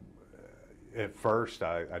 at first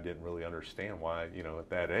I didn't really understand why, at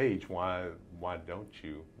that age, why don't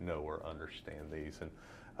you know or understand these? And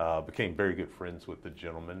became very good friends with the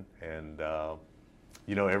gentleman. And,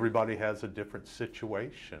 everybody has a different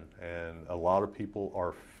situation, and a lot of people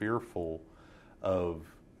are fearful of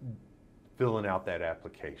filling out that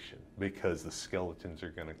application because the skeletons are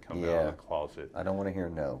going to come out of the closet. I don't want to hear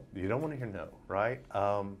no. You don't want to hear no, right?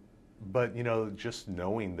 But, just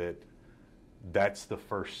knowing that that's the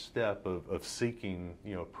first step of seeking,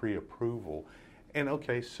 pre-approval. And,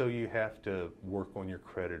 okay, so you have to work on your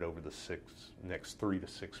credit over the next 3 to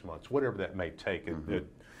 6 months, whatever that may take, at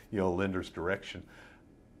lender's direction.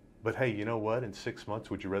 But, hey, you know what? In 6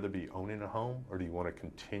 months, would you rather be owning a home, or do you want to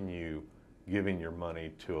continue giving your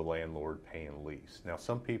money to a landlord paying lease? Now,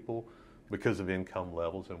 some people, because of income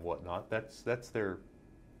levels and whatnot, that's their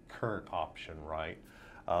current option, right?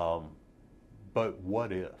 But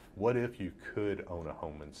what if? What if you could own a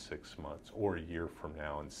home in 6 months or a year from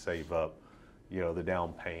now and save up, the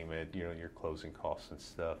down payment, your closing costs and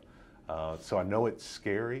stuff? So I know it's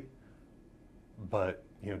scary, but,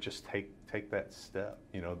 just take that step.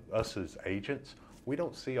 Us as agents, we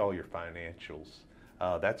don't see all your financials.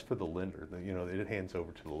 That's for the lender. It hands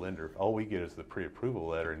over to the lender. All we get is the pre-approval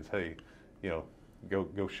letter and say,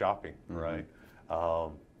 go shopping, right?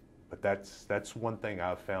 But that's one thing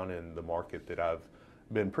I've found in the market that I've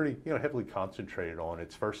been pretty, heavily concentrated on.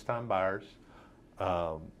 It's first-time buyers,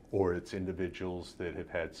 or it's individuals that have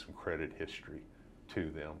had some credit history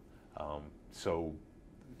to them. So,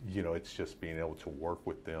 it's just being able to work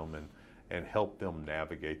with them and help them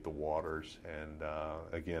navigate the waters. And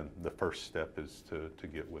again, the first step is to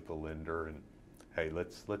get with a lender, and hey,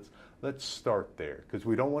 let's start there, because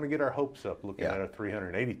we don't want to get our hopes up looking at a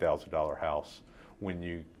 $380,000 house when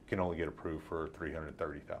you can only get approved for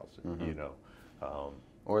 $330,000.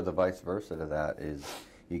 Or the vice versa to that is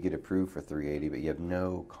you get approved for $380,000, but you have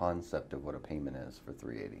no concept of what a payment is for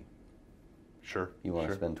 $380,000. Sure. You want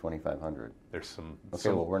to spend $2,500. There's some. Okay,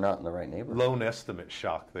 well, we're not in the right neighborhood. Loan estimate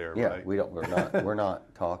shock there, right? Yeah, we're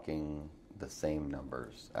not talking the same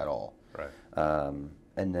numbers at all. Right.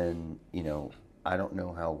 And then, I don't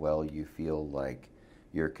know how well you feel like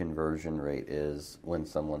your conversion rate is when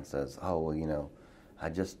someone says, oh, well, I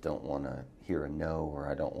just don't want to hear a no, or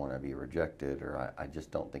I don't want to be rejected, or I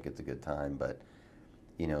just don't think it's a good time. But,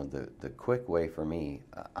 the quick way for me,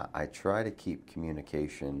 I try to keep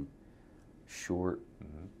communication short,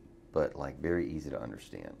 but very easy to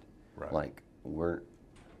understand. Right.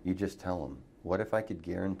 You just tell them, what if I could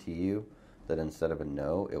guarantee you that instead of a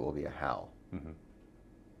no, it will be a how? Mm-hmm.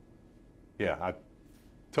 Yeah, I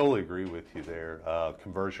totally agree with you there.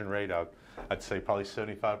 Conversion rate, I'd say probably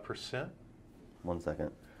 75%. 1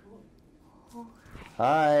 second.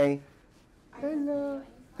 Hi. Hello.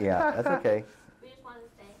 Yeah, that's okay. We just wanted to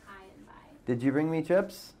say hi and bye. Did you bring me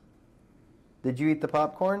chips? Did you eat the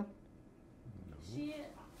popcorn? She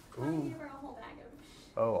gave her a whole bag of.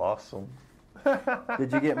 Oh, awesome.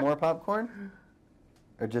 Did you get more popcorn?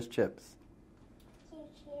 Or just chips?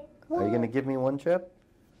 Are you going to give me one chip?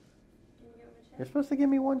 Can you give him a chip? You're supposed to give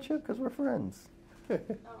me one chip because we're friends. Oh, I'm going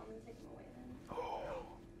to take him away then. Oh,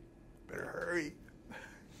 better hurry.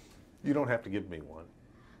 You don't have to give me one.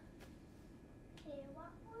 Do you want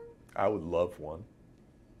one? I would love one.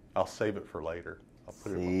 I'll save it for later. I'll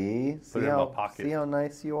put it See in how my pocket. see how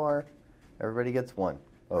nice you are. Everybody gets one.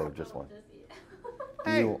 Oh, just one.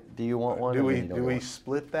 Do you want one? Do or we you don't do we want?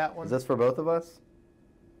 split that one? Is this for both of us?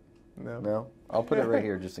 No. No. I'll put it right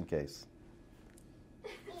here just in case.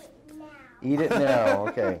 Now. Eat it now.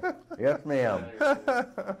 Okay. Yes, ma'am.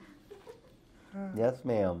 Yes,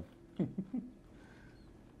 ma'am.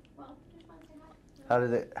 Well, just want to say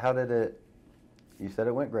hi. How did it? You said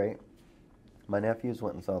it went great. My nephews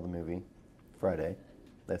went and saw the movie Friday.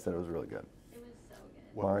 They said it was really good. It was so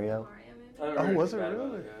good. What? Mario? Mario movie. I Oh, heard was it bad about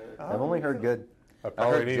really? it, guys. Oh, I've only heard good. I I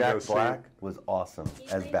probably heard need to go Jack see Black it. was awesome He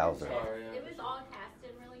as played Bowser. the best. Sorry, yeah. It was all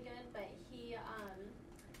casted really good, but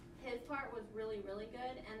his part was really, really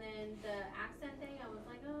good. And then the accent thing, I was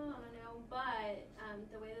like, oh, I don't know. But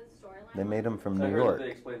the way the storyline. They made him was- from I New heard York.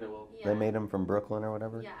 They explained it well. Yeah. They made him from Brooklyn or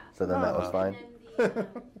whatever. Yeah. So then that was Oh. fine. And then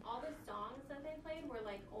all the songs that they played were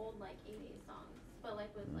like old, like 80s songs, but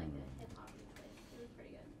like with like a hip hop twist. It was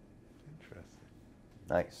pretty good. Interesting.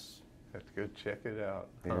 Nice. Have to go check it out.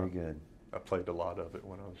 Very good. I played a lot of it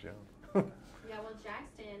when I was young. Yeah, well,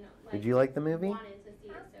 Jackson. Like, Did you like the movie? Wanted to see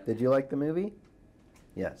it so Did bad. you like the movie?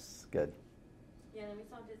 Yes. Good. Yeah, then we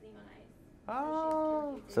saw Disney on Ice.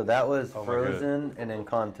 Oh. So that was Oh my God. Frozen and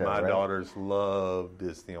Encanto, My right? daughters love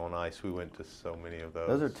Disney on Ice. We went to so many of those.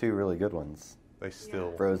 Those are two really good ones. They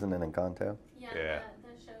still. Frozen and Encanto. Yeah, Yeah.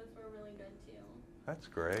 The shows were really good too. That's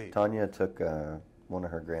great. Tanya took one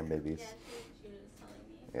of her grandbabies. Yeah, she was telling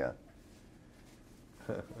me. Yeah.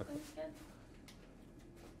 So it was good.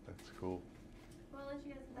 That's cool. Well, I'll let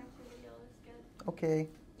you guys get back to your video. It was good. Okay.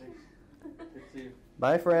 Good to see you.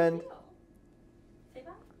 Bye, friend. Say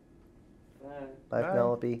bye. Bye. Bye, Bye.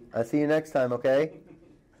 Penelope. I'll see you next time, okay?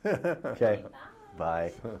 Okay. Bye.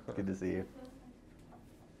 Bye. Good to see you.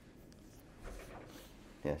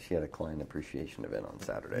 Yeah, she had a client appreciation event on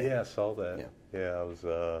Saturday. Yeah, I saw that. Yeah. Yeah, I was.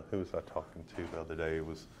 Who was I talking to the other day?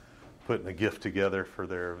 Was putting a gift together for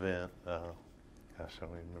their event. Gosh, I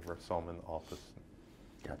don't even remember. I saw them in the office.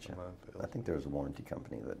 Gotcha. Mine failed. I think there was a warranty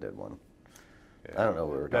company that did one. Yeah. I don't know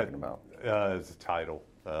what we were talking about. It's a title,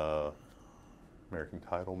 American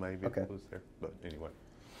Title, maybe. Okay. Was there? But anyway.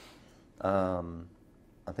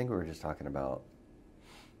 I think we were just talking about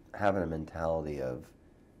having a mentality of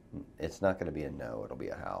it's not going to be a no, it'll be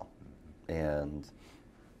a how. And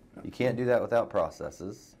you can't do that without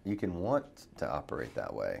processes. You can want to operate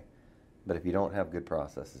that way, but if you don't have good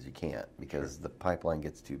processes, you can't because the pipeline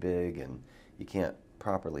gets too big and you can't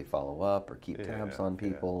properly follow up or keep tabs on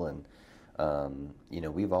people. And,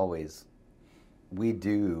 we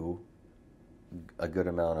do a good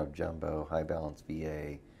amount of jumbo, high balance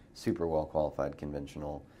VA, super well qualified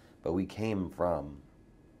conventional, but we came from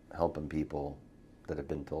helping people that have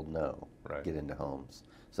been told no get into homes.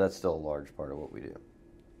 So that's still a large part of what we do,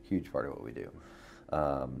 huge part of what we do.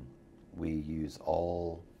 We use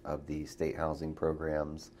all of the state housing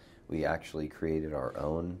programs. We actually created our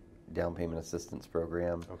own down payment assistance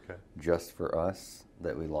program just for us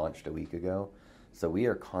that we launched a week ago. So we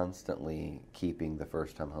are constantly keeping the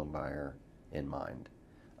first-time home buyer in mind.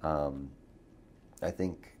 I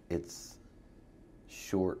think it's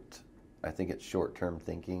short-term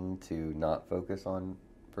thinking to not focus on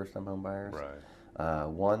first-time home buyers. Right.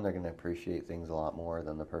 One, they're going to appreciate things a lot more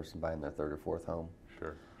than the person buying their third or fourth home.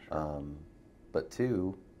 Sure. But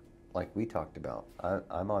two, like we talked about,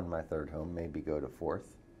 I'm on my third home, maybe go to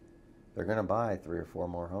fourth. They're going to buy 3 or 4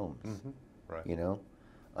 more homes. Mm-hmm. Right. You know,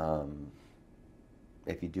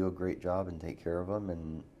 if you do a great job and take care of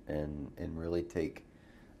them and really take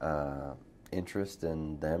interest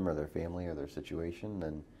in them or their family or their situation,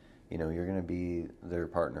 then you know you're going to be their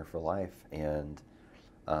partner for life. And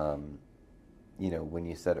you know, when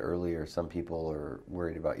you said earlier, some people are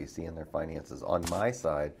worried about you seeing their finances. On my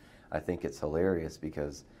side, I think it's hilarious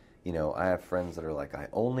because, you know, I have friends that are like, I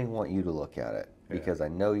only want you to look at it because I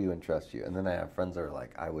know you and trust you. And then I have friends that are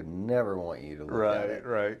like, I would never want you to look at it.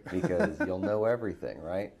 Right. Because you'll know everything,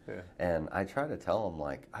 right? Yeah. And I try to tell them,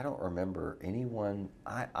 like, I don't remember anyone,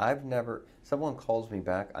 I've never, someone calls me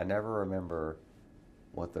back, I never remember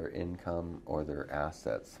what their income or their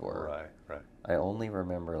assets were. Right. I only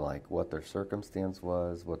remember like what their circumstance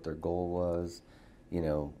was, what their goal was. You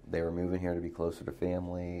know, they were moving here to be closer to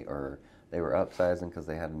family, or they were upsizing because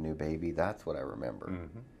they had a new baby. That's what I remember.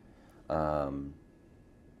 Mm-hmm.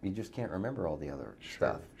 You just can't remember all the other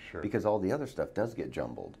stuff Sure. because all the other stuff does get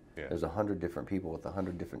jumbled. Yeah. There's 100 different people with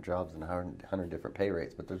 100 different jobs and 100 different pay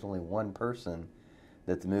rates, but there's only one person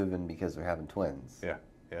that's moving because they're having twins. Yeah.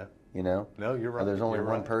 You know? No, you're right. Or there's only You're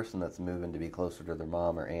one right. person that's moving to be closer to their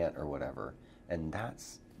mom or aunt or whatever. And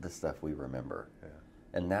that's the stuff we remember. Yeah.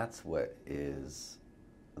 And that's what is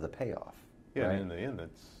the payoff. Yeah. Right? And in the end,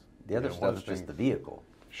 The other you know, one of stuff's the just the things- vehicle.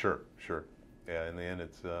 Sure. Yeah, in the end,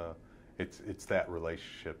 it's that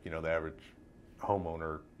relationship. You know, the average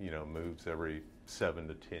homeowner, you know, moves every 7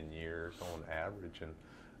 to 10 years on average, and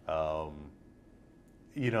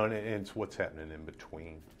you know, and it's what's happening in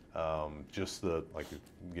between. Just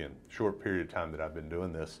again, short period of time that I've been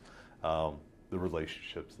doing this, the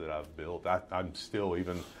relationships that I've built. I'm still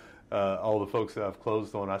even all the folks that I've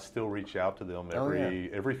closed on. I still reach out to them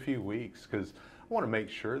every few weeks because I want to make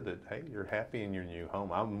sure that, hey, you're happy in your new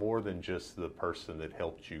home. I'm more than just the person that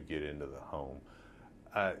helped you get into the home.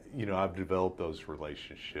 You know, I've developed those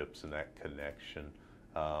relationships and that connection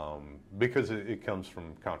because it comes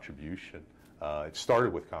from contribution. It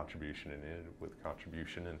started with contribution and ended with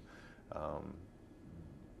contribution. And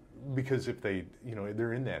because if they, you know,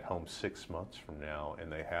 they're in that home 6 months from now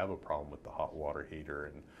and they have a problem with the hot water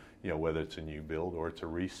heater, and, you know, whether it's a new build or it's a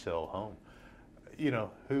resale home, you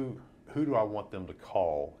know, who do I want them to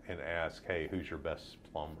call and ask, hey, who's your best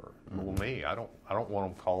plumber? Well, me. I don't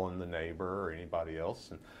want them calling the neighbor or anybody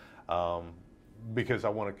else, and because I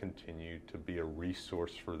want to continue to be a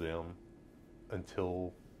resource for them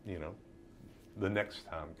until, you know, the next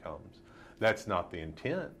time comes. That's not the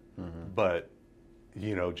intent, but,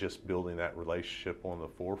 you know, just building that relationship on the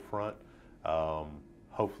forefront,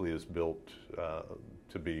 hopefully is built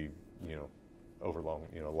to be, you know, over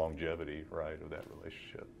longevity, right, of that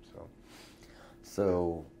relationship.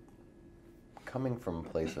 So coming from a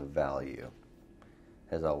place of value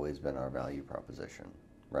has always been our value proposition,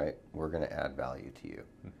 right? We're going to add value to you.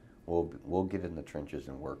 We'll get in the trenches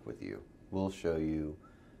and work with you. We'll show you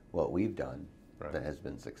what we've done that has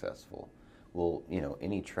been successful. We'll, you know,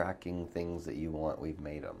 any tracking things that you want, we've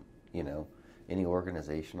made them. You know, any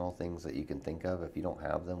organizational things that you can think of, if you don't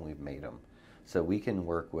have them, we've made them. So we can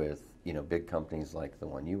work with, you know, big companies like the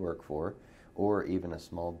one you work for, or even a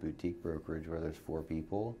small boutique brokerage where there's 4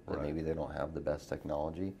 people that maybe they don't have the best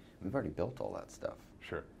technology. We've already built all that stuff.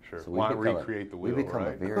 Sure. So Why recreate the wheel, we become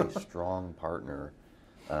right? a very strong partner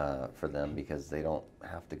for them because they don't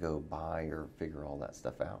have to go buy or figure all that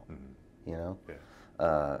stuff out. You know?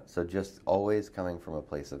 Yeah. So just always coming from a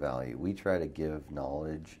place of value. We try to give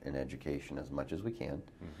knowledge and education as much as we can.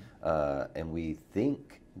 And we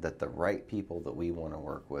think that the right people that we want to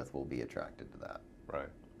work with will be attracted to that. Right.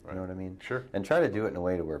 You know what I mean? Sure. And try to do it in a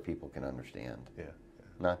way to where people can understand. Yeah.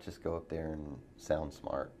 Not just go up there and sound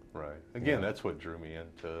smart. Right. Again, that's what drew me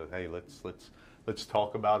into, hey, let's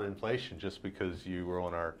talk about inflation, just because you were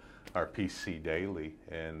on our PC daily,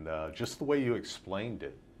 and just the way you explained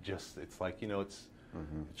it, it's like, you know, it's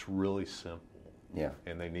really simple. Yeah.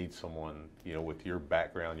 And they need someone, you know, with your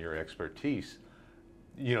background, your expertise.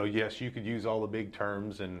 You know, yes, you could use all the big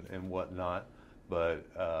terms and whatnot, but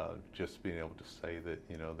just being able to say that,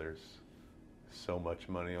 you know, there's so much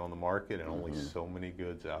money on the market and only so many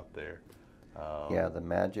goods out there. Yeah, the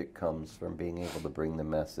magic comes from being able to bring the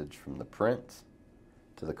message from the print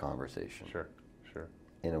to the conversation. Sure.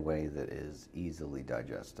 In a way that is easily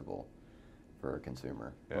digestible for a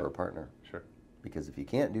consumer or a partner. Sure. Because if you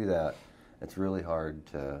can't do that, it's really hard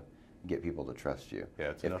to get people to trust you. Yeah,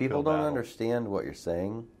 it's if an people uphill don't battle. understand what you're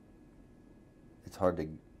saying, it's hard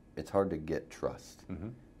to get trust.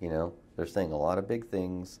 You know, they're saying a lot of big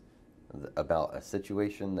things about a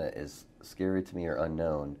situation that is scary to me or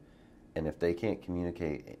unknown, and if they can't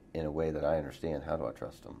communicate in a way that I understand, how do I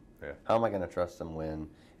trust them? Yeah. How am I going to trust them when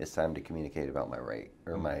it's time to communicate about my rate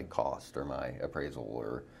or my cost or my appraisal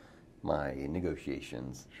or my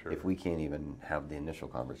negotiations if we can't even have the initial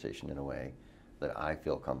conversation in a way that I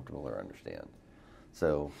feel comfortable or understand?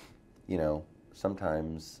 So, you know,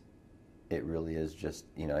 sometimes it really is just,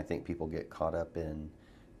 you know, I think people get caught up in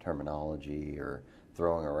terminology or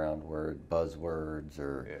throwing around buzzwords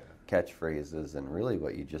or catchphrases, and really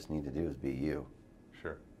what you just need to do is be you.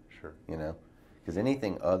 Sure. You know, because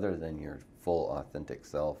anything other than your full authentic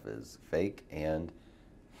self is fake, and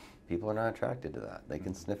people are not attracted to that. They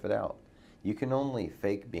can sniff it out. You can only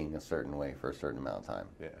fake being a certain way for a certain amount of time.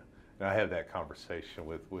 Yeah. And I have that conversation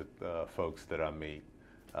with folks that I meet.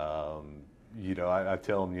 You know, I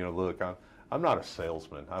tell them, you know, look, I'm not a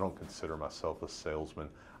salesman. I don't consider myself a salesman.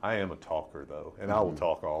 I am a talker, though, and I will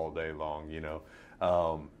talk all day long, you know.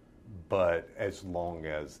 But as long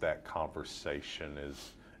as that conversation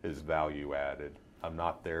is value added, I'm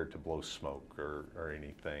not there to blow smoke or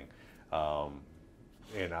anything.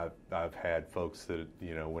 And I've had folks that,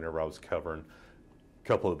 you know, whenever I was covering a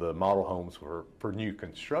couple of the model homes for new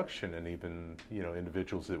construction, and even, you know,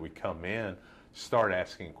 individuals that would come in start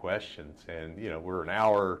asking questions, and, you know, we're an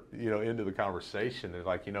hour, you know, into the conversation, they're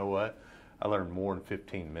like, you know what, I learned more in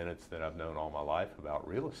 15 minutes than I've known all my life about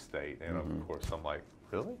real estate. And of course I'm like,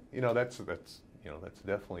 really? You know, that's that's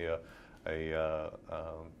definitely a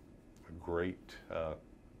great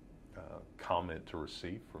comment to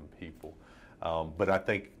receive from people. But I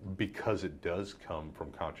think because it does come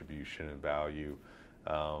from contribution and value,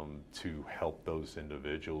 to help those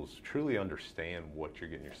individuals truly understand what you're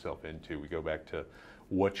getting yourself into. We go back to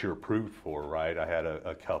what you're approved for, right? I had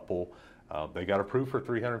a couple, they got approved for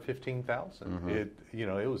 $315,000. Mm-hmm.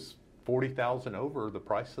 It was $40,000 over the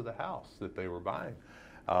price of the house that they were buying.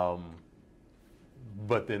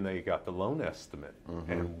 But then they got the loan estimate,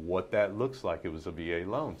 Mm-hmm. and what that looks like. It was a VA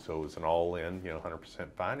loan, so it was an all-in,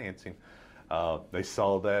 100% financing. They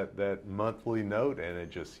saw that monthly note, and it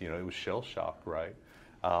just, it was shell shock, right?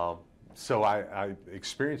 So I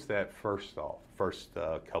experienced that first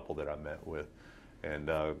couple that I met with, and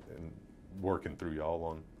working through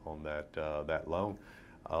y'all on that loan.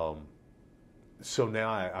 So now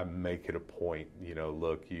I make it a point,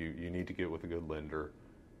 look, you need to get with a good lender,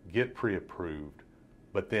 get pre-approved,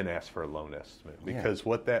 but then ask for a loan estimate, because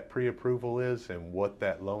what that pre-approval is and what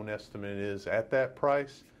that loan estimate is at that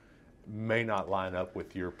price may not line up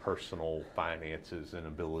with your personal finances and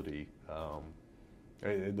ability.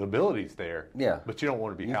 The ability's there, but you don't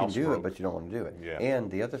want to be house broke. You can do it, but you don't want to do it. Yeah.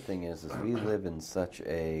 And the other thing is we live in such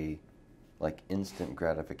a instant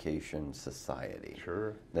gratification society.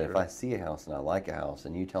 Sure. That if I see a house and I like a house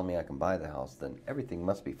and you tell me I can buy the house, then everything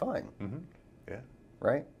must be fine. Mm-hmm. Yeah.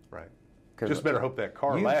 Right? Right. Just better hope that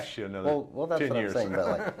car lasts you another 10 years. Well, that's what I'm saying.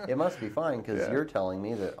 But it must be fine because Yeah. you're telling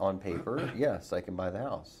me that on paper, yes, I can buy the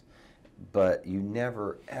house. But you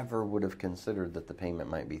never, ever would have considered that the payment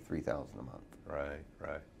might be $3,000 a month. Right.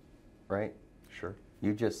 Right? Sure.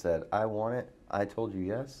 You just said, I want it. I told you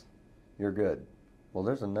yes. You're good. Well,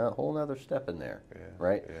 there's a whole other step in there,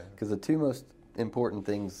 right? Yeah. Because the two most important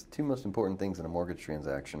things in a mortgage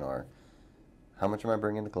transaction are, how much am I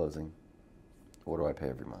bringing to closing? What do I pay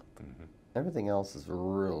every month? Mm-hmm. Everything else is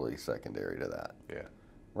really secondary to that. Yeah.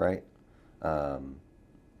 Right?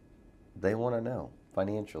 They want to know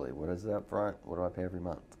financially, what is it up front? What do I pay every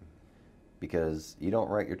month? Because you don't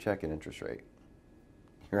write your check in interest rate.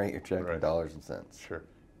 You write your check in dollars and cents. Sure.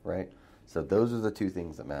 Right? So those are the two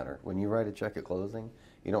things that matter. When you write a check at closing,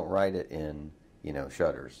 you don't write it in,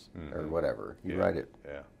 shutters or whatever. You write it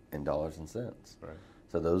in dollars and cents. Right.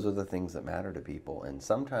 So those are the things that matter to people. And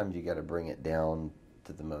sometimes you got to bring it down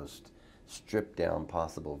to the most stripped down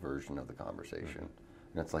possible version of the conversation.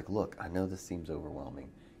 Mm-hmm. And it's like, look, I know this seems overwhelming.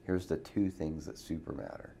 Here's the two things that super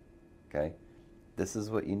matter. Okay? This is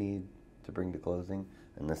what you need to bring to closing,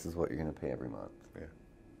 and this is what you're going to pay every month. Yeah.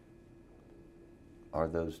 Are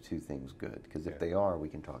those two things good? Because if they are, we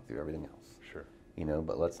can talk through everything else. Sure.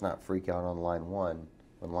 But let's not freak out on line one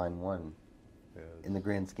when line one, in the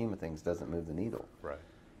grand scheme of things, doesn't move the needle. Right.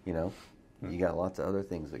 You got lots of other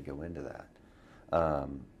things that go into that.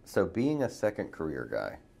 So being a second career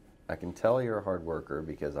guy, I can tell you're a hard worker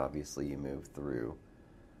because obviously you moved through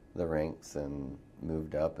the ranks and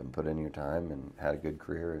moved up and put in your time and had a good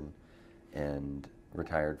career and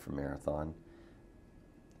retired from Marathon.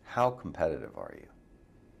 How competitive are you?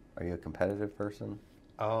 Are you a competitive person?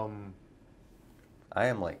 I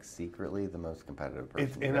am secretly the most competitive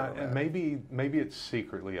person. And maybe it's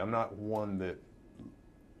secretly. I'm not one that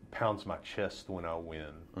pounds my chest when I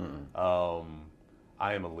win.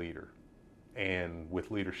 I am a leader, and with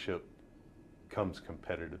leadership comes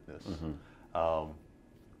competitiveness. Mm-hmm.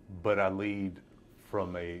 But I lead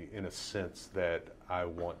from in a sense that I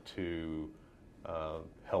want to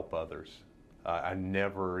help others. I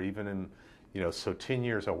never, even in, so 10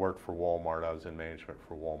 years I worked for Walmart. I was in management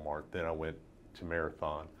for Walmart. Then I went to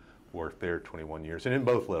Marathon, worked there 21 years. And in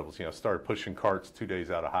both levels, I started pushing carts 2 days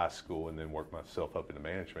out of high school and then worked myself up into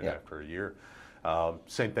management after a year.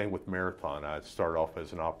 Same thing with Marathon. I started off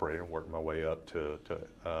as an operator and worked my way up to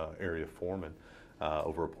area foreman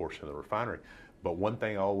over a portion of the refinery. But one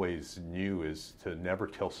thing I always knew is to never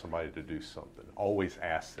tell somebody to do something. Always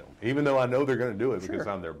ask them. Even though I know they're going to do it because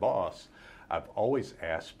I'm their boss, I've always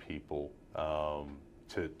asked people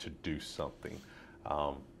to do something.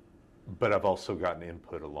 But I've also gotten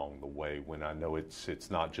input along the way when I know it's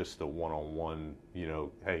not just a one-on-one,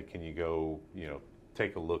 hey, can you go,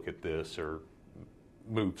 take a look at this or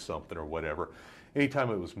move something or whatever. Anytime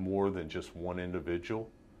it was more than just one individual,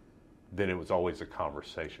 then it was always a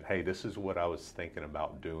conversation. Hey, this is what I was thinking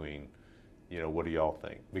about doing. What do y'all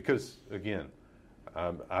think? Because, again,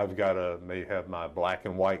 I've may have my black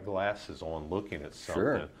and white glasses on looking at something.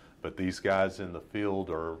 Sure. But these guys in the field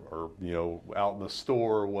or out in the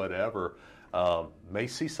store or whatever may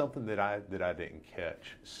see something that I didn't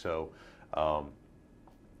catch. So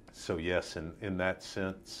yes, in that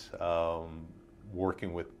sense,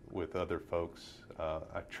 working with other folks,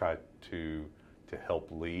 I try to to help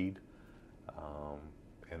lead.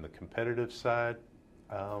 And the competitive side,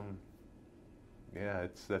 yeah,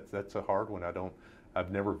 that's a hard one. I've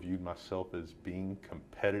never viewed myself as being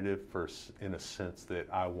competitive in a sense that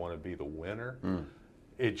I want to be the winner.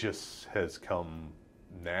 It just has come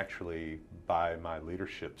naturally by my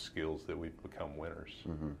leadership skills that we've become winners.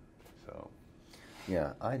 So,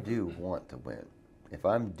 yeah, I do want to win. If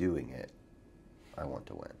I'm doing it, I want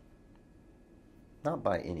to win. Not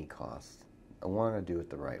by any cost. I want to do it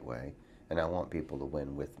the right way, and I want people to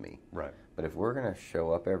win with me. right. But if we're going to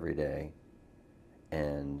show up every day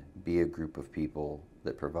and be a group of people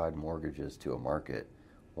that provide mortgages to a market,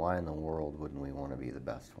 why in the world wouldn't we want to be the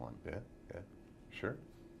best one? Yeah, sure.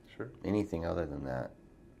 Anything other than that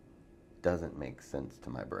doesn't make sense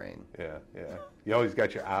to my brain. Yeah. You always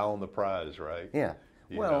got your eye on the prize, right? Yeah.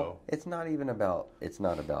 You Well, know. it's not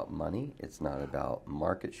about money. It's not about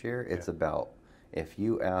market share. It's about, if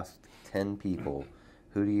you asked 10 people,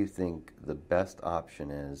 who do you think the best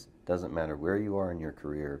option is, doesn't matter where you are in your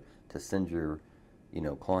career, to send your,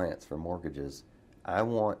 clients for mortgages, I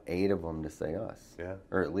want 8 of them to say us. Yeah.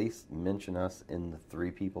 Or at least mention us in the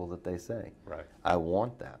 3 people that they say. Right. I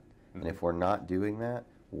want that. And if we're not doing that,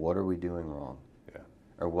 what are we doing wrong? Yeah.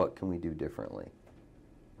 Or what can we do differently?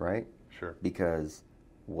 Right? Sure. Because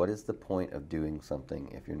what is the point of doing something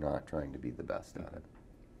if you're not trying to be the best at it?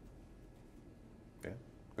 Yeah.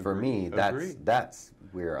 For me, that's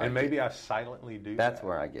where I maybe I silently do that's that.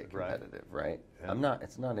 where I get competitive, right? Yeah.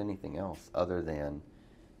 It's not anything else other than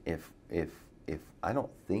if I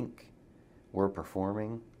don't think we're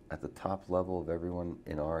performing at the top level of everyone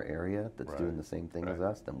in our area that's doing the same thing as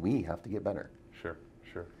us, then we have to get better. Sure.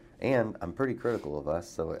 And I'm pretty critical of us,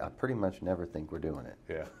 so I pretty much never think we're doing it.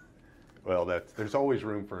 Yeah. Well, there's always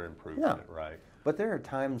room for improvement, right? But there are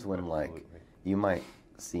times when, Absolutely. like, you might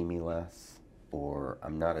see me less, or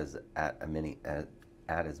I'm not at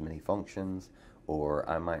as many functions, or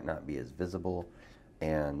I might not be as visible,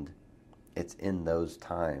 and it's in those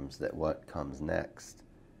times that what comes next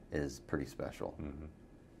is pretty special.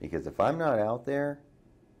 Because if I'm not out there,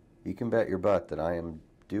 you can bet your butt that I am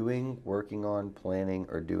working on, planning,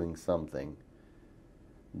 or doing something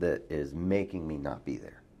that is making me not be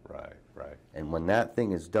there. Right. And when that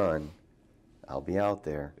thing is done, I'll be out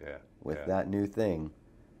there with that new thing,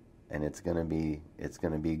 and it's gonna be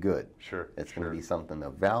good. Sure. It's gonna be something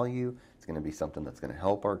of value. It's gonna be something that's gonna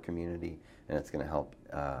help our community, and it's gonna help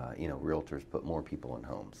realtors put more people in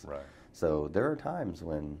homes. Right. So there are times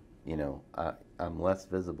when I'm less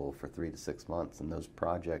visible for 3 to 6 months, and those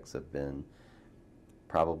projects have been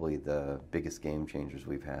probably the biggest game changers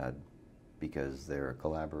we've had, because they're a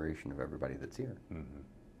collaboration of everybody that's here.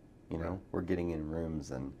 We're getting in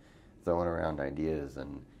rooms and throwing around ideas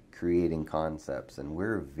and creating concepts, and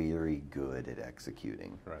we're very good at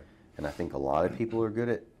executing. Right. And I think a lot of people are good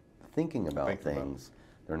at thinking about things.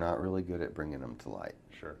 They're not really good at bringing them to light.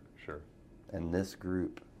 Sure. And this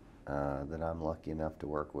group that I'm lucky enough to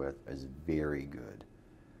work with is very good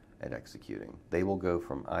at executing. They will go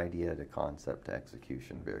from idea to concept to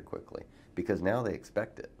execution very quickly, because now they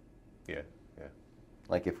expect it. Yeah.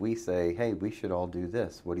 Like if we say, hey, we should all do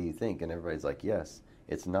this, what do you think? And everybody's like, yes,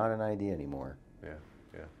 it's not an idea anymore.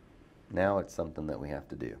 Yeah. Now it's something that we have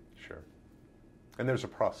to do. Sure. And there's a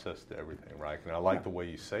process to everything, right? And I like the way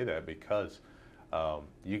you say that, because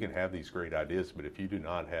you can have these great ideas, but if you do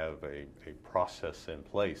not have a process in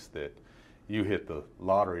place, that you hit the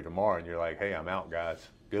lottery tomorrow and you're like, hey, I'm out, guys.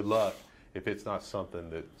 Good luck. If it's not something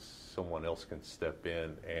that someone else can step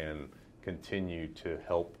in and continue to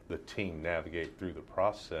help the team navigate through the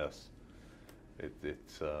process,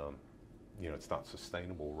 it's not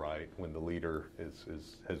sustainable, right? When the leader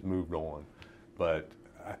has moved on. But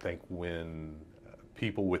I think when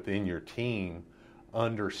people within your team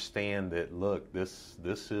understand that, look, this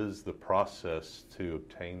is the process to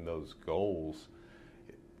obtain those goals,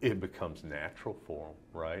 it becomes natural for them,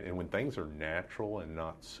 right? And when things are natural and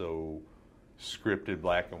not so scripted,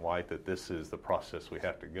 black and white, that this is the process we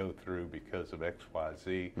have to go through because of X, Y,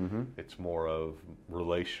 Z, it's more of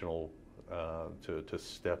relational to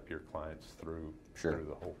step your clients through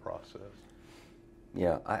the whole process.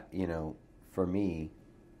 Yeah, for me,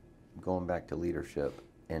 going back to leadership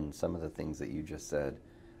and some of the things that you just said,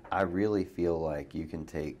 I really feel like you can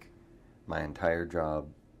take my entire job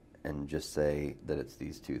and just say that it's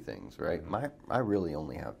these 2 things, right? I really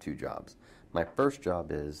only have 2 jobs. My first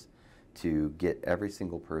job is to get every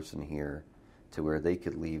single person here to where they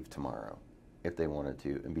could leave tomorrow if they wanted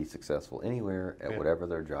to, and be successful anywhere at whatever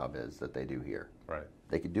their job is that they do here. Right.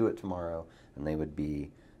 They could do it tomorrow, and they would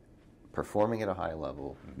be performing at a high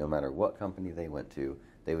level. No matter what company they went to,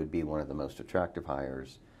 they would be one of the most attractive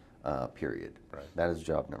hires period. Right. That is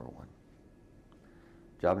job number one.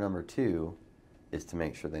 Job number two is to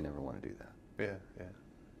make sure they never want to do that. Yeah.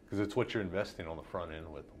 Because it's what you're investing on the front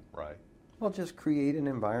end with them, right? Well, just create an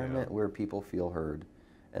environment where people feel heard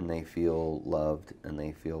and they feel loved and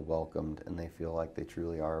they feel welcomed and they feel like they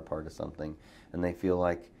truly are a part of something, and they feel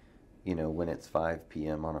like, you know, when it's 5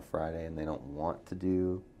 p.m. on a Friday and they don't want to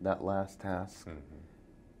do that last task,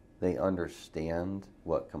 they understand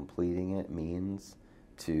what completing it means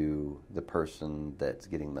to the person that's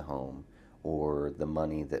getting the home, or the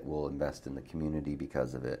money that we'll invest in the community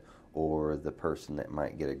because of it, or the person that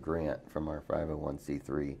might get a grant from our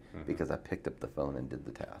 501c3 because I picked up the phone and did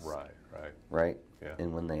the task. Right? Yeah.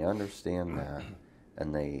 And when they understand that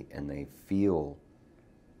and they feel,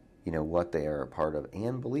 you know, what they are a part of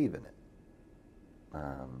and believe in it,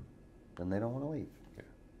 then they don't want to leave. Yeah.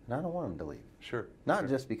 And I don't want them to leave. Sure. Not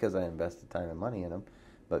just because I invested time and money in them,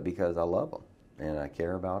 but because I love them and I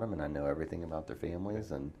care about them and I know everything about their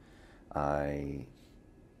families, and I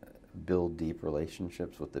build deep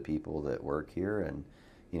relationships with the people that work here. And,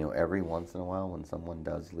 you know, every once in a while when someone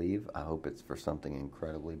does leave, I hope it's for something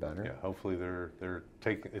incredibly better. Yeah, hopefully they're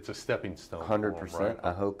taking, it's a stepping stone. 100%. Right?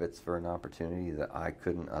 I hope it's for an opportunity that I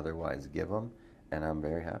couldn't otherwise give them, and I'm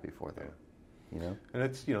very happy for them. You know? And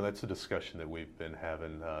it's, you know, that's a discussion that we've been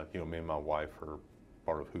having. You know, me and my wife are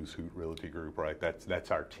part of Hoot Realty Group, right? That's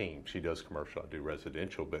our team. She does commercial, I do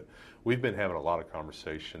residential, but we've been having a lot of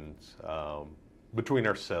conversations between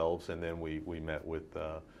ourselves, and then we met with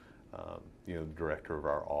you know, the director of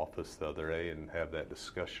our office the other day and have that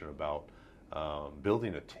discussion about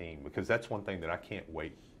building a team, because that's one thing that I can't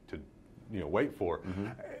wait to, you know, wait for.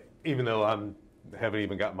 Even though haven't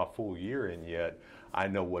even got my full year in yet, I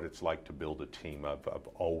know what it's like to build a team. I've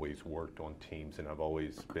always worked on teams, and I've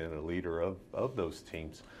always been a leader of those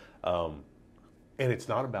teams. And it's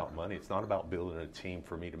not about money. It's not about building a team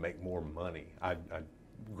for me to make more money.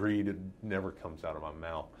 Greed never comes out of my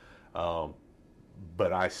mouth.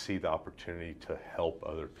 But I see the opportunity to help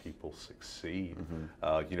other people succeed.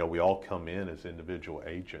 You know, we all come in as individual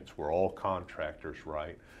agents. We're all contractors,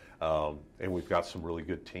 right? And we've got some really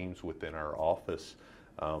good teams within our office.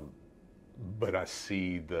 But I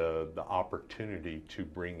see the opportunity to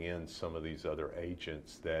bring in some of these other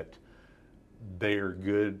agents that they're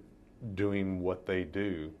good doing what they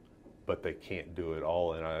do, but they can't do it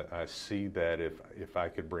all. And I see that if I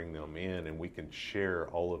could bring them in and we can share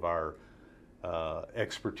all of our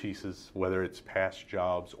expertises, whether it's past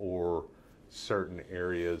jobs or certain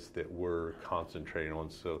areas that we're concentrating on.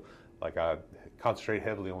 So, like, I concentrate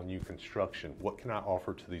heavily on new construction. What can I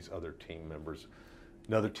offer to these other team members?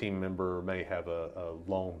 Another team member may have a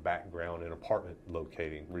long background in apartment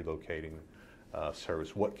relocating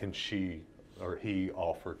service. What can she or he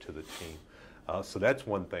offer to the team? So that's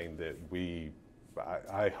one thing that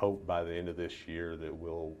I hope by the end of this year that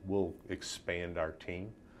we'll expand our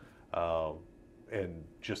team, and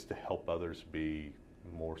just to help others be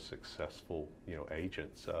more successful, you know,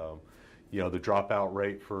 agents. You know, the dropout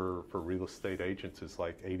rate for real estate agents is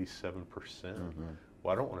like 87%.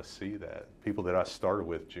 Well, I don't want to see that. People that I started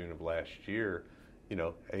with June of last year, you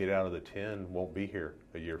know, 8 out of the 10 won't be here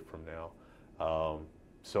a year from now.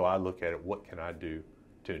 So I look at it, what can I do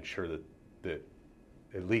to ensure that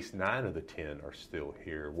at least 9 of the 10 are still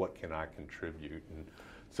here? What can I contribute? And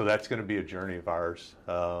so that's going to be a journey of ours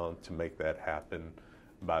to make that happen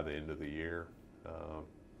by the end of the year.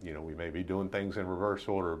 You know, we may be doing things in reverse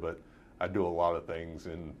order, but I do a lot of things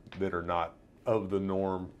that are not of the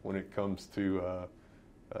norm when it comes to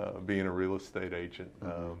being a real estate agent.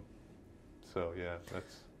 So yeah,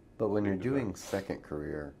 that's. But when you're doing second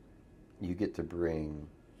career, you get to bring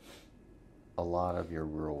a lot of your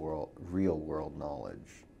real world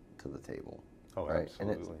knowledge to the table. Oh, right?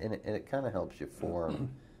 absolutely. And it kind of helps you form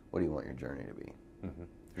what do you want your journey to be.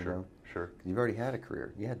 You know? Sure. 'Cause you've already had a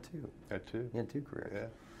career. You had two. Had two. You had 2 careers. Yeah.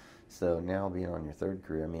 So now being on your third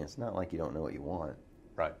career, I mean, it's not like you don't know what you want.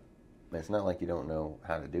 Right. It's not like you don't know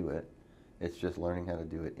how to do it. It's just learning how to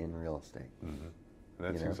do it in real estate.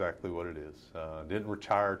 That's You know? exactly what it is. Didn't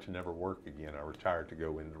retire to never work again. I retired to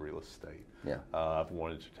go into real estate. Yeah. I've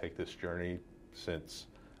wanted to take this journey since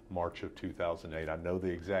March of 2008. I know the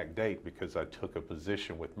exact date because I took a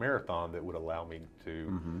position with Marathon that would allow me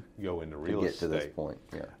to go into real estate. To get to this point,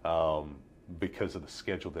 yeah. Because of the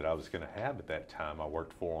schedule that I was going to have at that time, I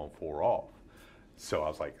worked 4 on 4 off. So I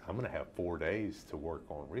was like, I'm going to have 4 days to work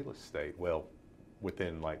on real estate. Well,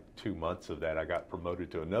 within like 2 months of that, I got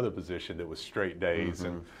promoted to another position that was straight days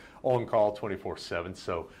and on call 24/7.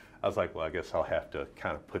 So I was like, well, I guess I'll have to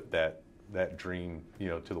kind of put that dream, you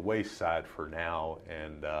know, to the wayside for now.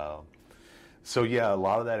 And So yeah, a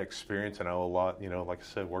lot of that experience. I know a lot, like I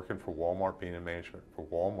said, working for Walmart, being in management for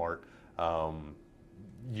Walmart,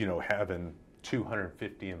 having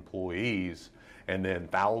 250 employees and then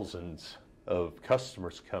thousands of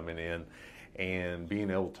customers coming in, and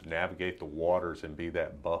being able to navigate the waters and be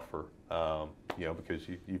that buffer, because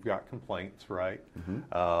you've got complaints, right?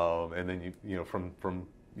 Mm-hmm. And then from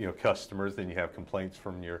customers, then you have complaints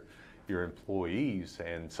from your employees,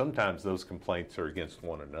 and sometimes those complaints are against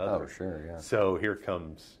one another. Oh, sure, yeah. So here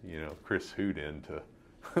comes Chris Hoot in to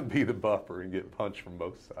be the buffer and get punched from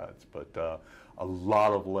both sides. But a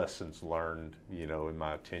lot of lessons learned, in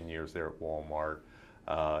my 10 years there at Walmart,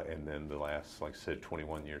 and then the last, like I said,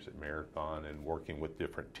 21 years at Marathon, and working with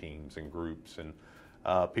different teams and groups and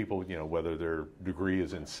people, whether their degree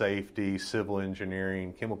is in safety, civil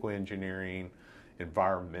engineering, chemical engineering,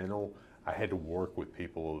 environmental. I had to work with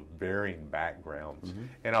people of varying backgrounds. Mm-hmm.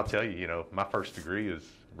 And I'll tell you, my first degree is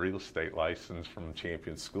real estate license from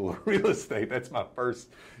Champion School of Real Estate. That's my first,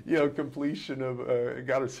 completion of,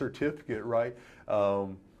 got a certificate, right?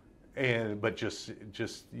 But just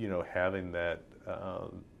having that,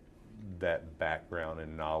 that background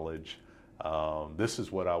and knowledge, this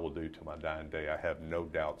is what I will do to my dying day. I have no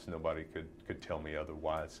doubts. Nobody could tell me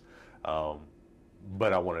otherwise.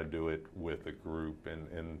 But I want to do it with a group,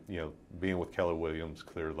 and being with Keller Williams,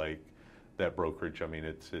 Clear Lake, that brokerage. I mean,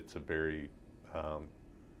 it's a very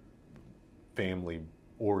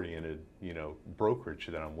family-oriented, brokerage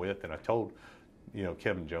that I'm with. And I told,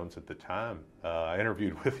 Kevin Jones at the time, I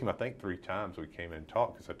interviewed with him, I think 3 times. We came in and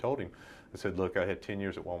talked, because I told him, I said, look, I had 10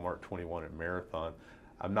 years at Walmart, 21 at Marathon.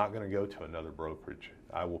 I'm not going to go to another brokerage.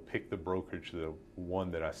 I will pick the brokerage, the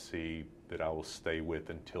one that I see that I will stay with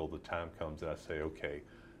until the time comes that I say, okay,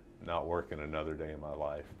 not working another day in my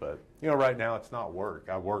life. But, right now it's not work.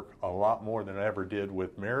 I work a lot more than I ever did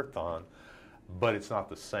with Marathon, but it's not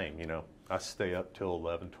the same. I stay up till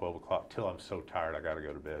 11, 12 o'clock till I'm so tired I got to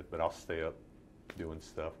go to bed. But I'll stay up doing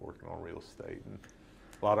stuff, working on real estate, and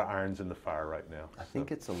a lot of irons in the fire right now. I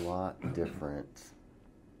think it's a lot different.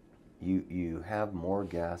 You have more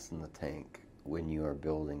gas in the tank when you are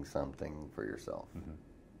building something for yourself, mm-hmm.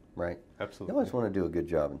 right? Absolutely. You always want to do a good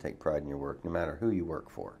job and take pride in your work, no matter who you work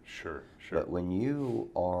for. Sure. But when you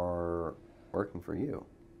are working for you,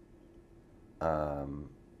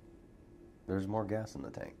 there's more gas in the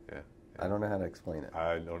tank. Yeah. I don't know how to explain it.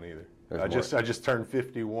 I don't either. There's I just turned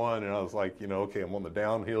 51, and I was like, okay, I'm on the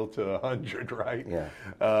downhill to 100, right? Yeah.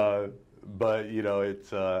 But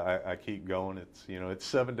it's I keep going. It's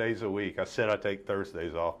 7 days a week. I said I take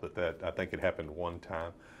Thursdays off, but that I think it happened one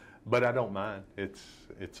time. But I don't mind. It's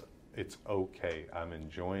okay. I'm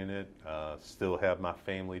enjoying it. Still have my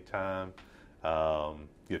family time.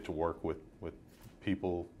 Get to work with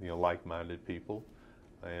people, like-minded people,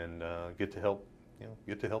 and get to help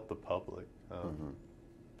the public. Mm-hmm.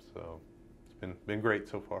 So it's been great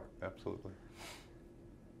so far. Absolutely.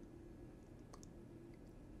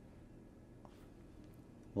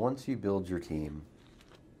 Once you build your team,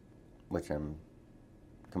 which I'm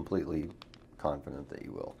completely confident that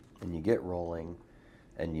you will, and you get rolling,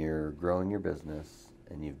 and you're growing your business,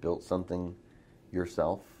 and you've built something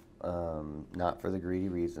yourself, not for the greedy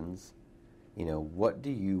reasons, what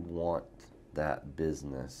do you want that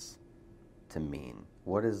business to mean?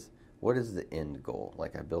 What is the end goal?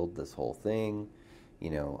 Like, I build this whole thing,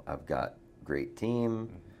 I've got great team,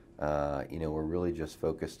 we're really just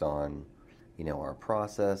focused on our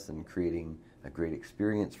process and creating a great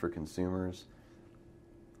experience for consumers.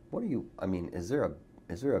 Is there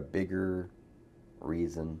a bigger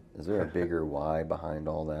reason? Is there a bigger why behind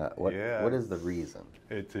all that? What is the reason?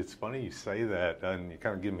 It's funny you say that, and you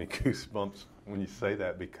kind of give me goosebumps when you say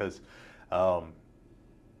that, because I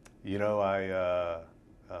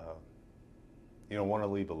want to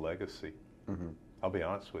leave a legacy. Mm-hmm. I'll be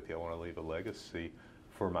honest with you. I want to leave a legacy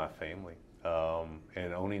for my family.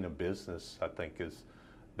 And owning a business, I think,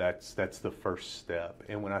 that's the first step.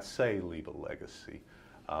 And when I say leave a legacy,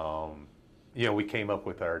 we came up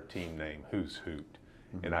with our team name, Who's Hoot.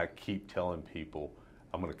 Mm-hmm. And I keep telling people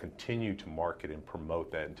I'm going to continue to market and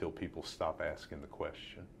promote that until people stop asking the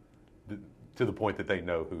question, to the point that they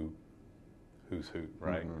know who's Hoot,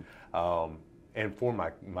 right? Mm-hmm. And for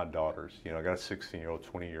my daughters, I got a 16-year-old,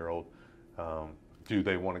 20-year-old. Do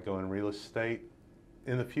they want to go in real estate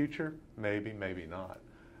in the future? Maybe, maybe not.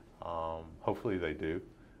 Hopefully they do.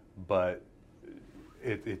 But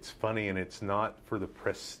it's funny, and it's not for the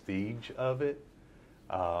prestige of it,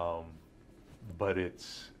 but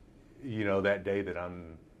it's, that day that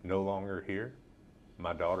I'm no longer here,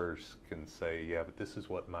 my daughters can say, yeah, but this is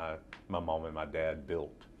what my mom and my dad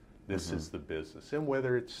built. This is the business. And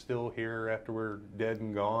whether it's still here after we're dead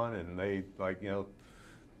and gone and they, like,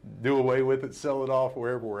 do away with it, sell it off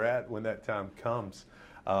wherever we're at when that time comes,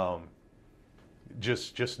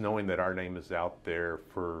 just knowing that our name is out there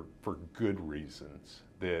for good reasons,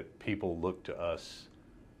 that people look to us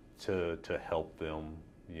to help them,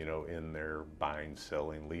 in their buying,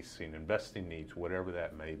 selling, leasing, investing needs, whatever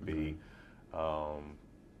that may be,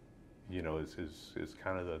 is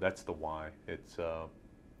kind of that's the why. It's,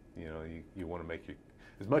 you want to make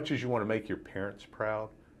as much as you want to make your parents proud,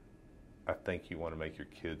 I think you want to make your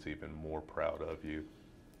kids even more proud of you.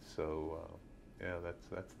 So,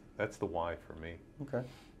 that's the why for me. Okay.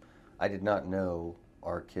 I did not know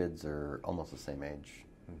our kids are almost the same age.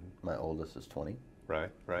 Mm-hmm. My oldest is 20.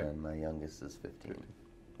 Right. And my youngest is 15.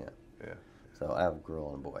 Yeah. Yeah. So I have a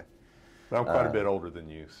girl and a boy. I'm quite a bit older than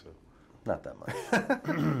you, so. Not that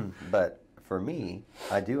much. But for me,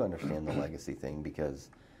 I do understand the legacy thing because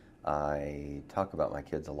I talk about my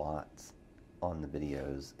kids a lot on the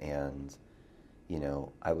videos, and,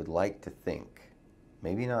 I would like to think,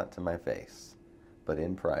 maybe not to my face, but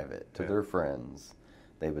in private, to their friends,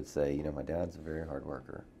 they would say, my dad's a very hard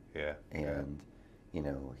worker. Yeah. And,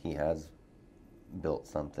 he has built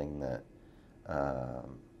something that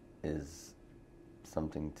is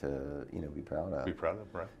something to, be proud of. Be proud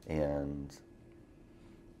of, right. And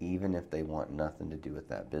even if they want nothing to do with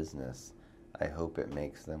that business, I hope it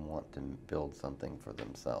makes them want to build something for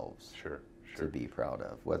themselves. Sure. To be proud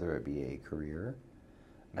of, whether it be a career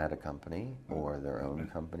at a company or their own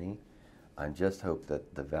company. I just hope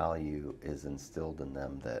that the value is instilled in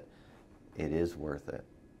them that it is worth it.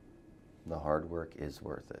 The hard work is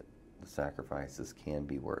worth it. The sacrifices can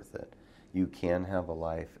be worth it. You can have a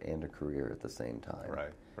life and a career at the same time.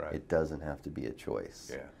 Right. It doesn't have to be a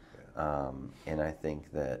choice. Yeah. And I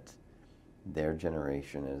think that their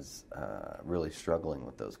generation is really struggling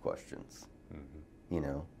with those questions.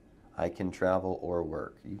 Mm-hmm. I can travel or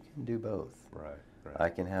work. You can do both. Right. I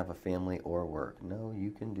can have a family or work. No,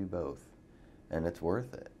 you can do both. And it's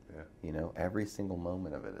worth it. Yeah. Every single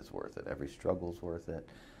moment of it is worth it. Every struggle's worth it.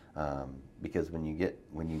 Because when you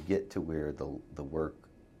get to where the work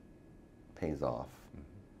pays off,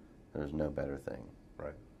 there's no better thing.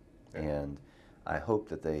 Right. Yeah. And I hope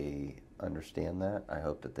that they understand that. I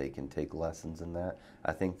hope that they can take lessons in that.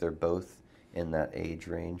 I think they're both in that age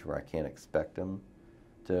range where I can't expect them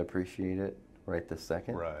to appreciate it right this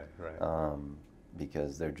second. Right.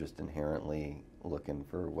 Because they're just inherently looking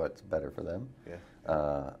for what's better for them.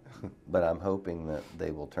 Yeah. But I'm hoping that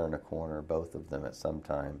they will turn a corner, both of them, at some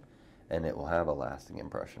time, and it will have a lasting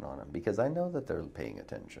impression on them. Because I know that they're paying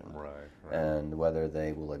attention. Right. And whether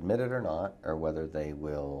they will admit it or not, or whether they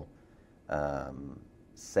will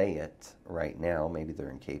say it right now, maybe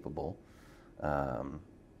they're incapable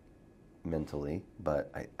mentally,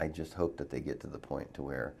 but I just hope that they get to the point to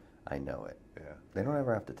where I know it. Yeah. They don't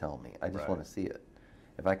ever have to tell me. I just want to see it.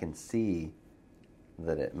 If I can see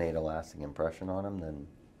that it made a lasting impression on them, then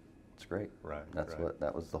it's great. Right.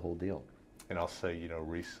 That was the whole deal. And I'll say,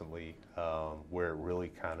 recently, where it really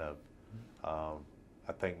kind of,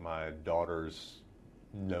 I think my daughters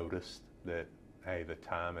noticed that, hey, the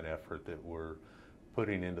time and effort that we're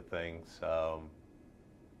putting into things, I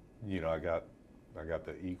got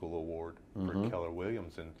the Eagle Award for Keller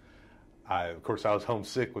Williams, and of course, I was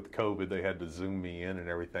homesick with COVID. They had to Zoom me in and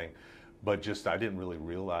everything, but I didn't really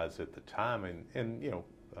realize at the time, and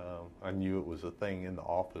I knew it was a thing in the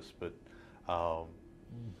office, but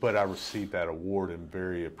I received that award and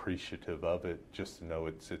very appreciative of it. Just to know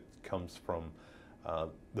it comes from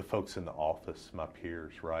the folks in the office, my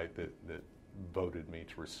peers, right, that voted me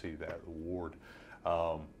to receive that award.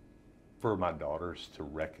 For my daughters to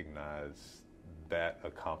recognize that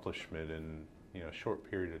accomplishment in a short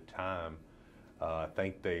period of time, I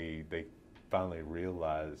think they finally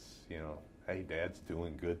realize, hey, Dad's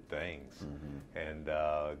doing good things. And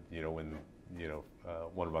when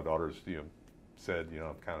one of my daughters said,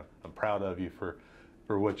 I'm proud of you for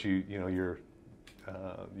what your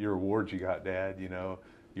awards you got, Dad.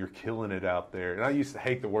 You're killing it out there. And I used to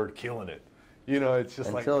hate the word killing it. It's just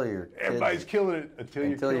everybody's killing it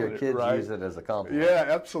until your kids right? use it as a compliment. Yeah,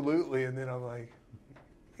 absolutely. And then I'm like,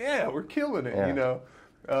 yeah, we're killing it,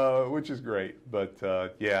 which is great. But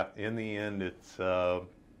in the end, it's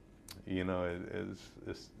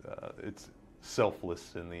it's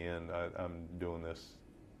selfless. In the end, I'm doing this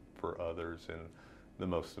for others, and the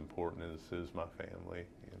most important is my family.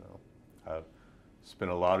 I've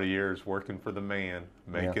spent a lot of years working for the man,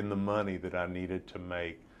 making the money that I needed to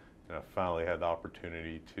make. And I finally had the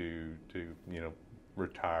opportunity to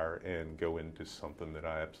retire and go into something that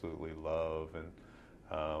I absolutely love, and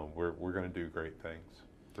we're going to do great things.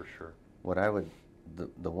 for sure. What I would,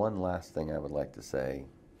 the one last thing I would like to say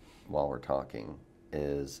while we're talking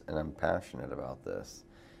is, and I'm passionate about this,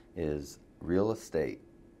 is real estate.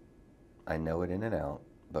 I know it in and out,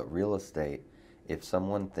 but real estate, if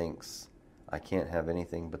someone thinks I can't have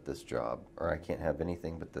anything but this job, or I can't have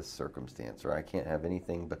anything but this circumstance, or I can't have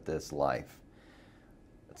anything but this life,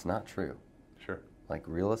 it's not true. Sure. Like,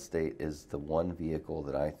 real estate is the one vehicle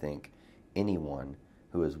that I think anyone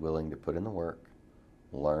who is willing to put in the work,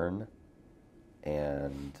 learn,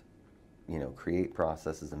 and, you know, create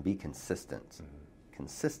processes and be consistent. Mm-hmm.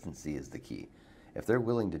 Consistency is the key. If they're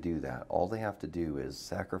willing to do that, all they have to do is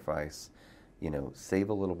sacrifice, you know, save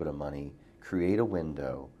a little bit of money, create a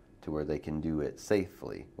window to where they can do it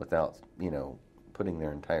safely without, you know, putting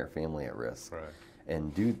their entire family at risk. Right.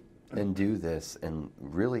 And do this and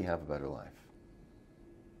really have a better life.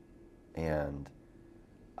 And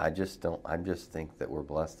I just think that we're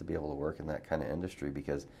blessed to be able to work in that kind of industry,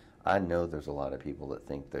 because I know there's a lot of people that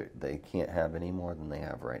think that they can't have any more than they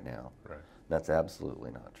have right now. Right. That's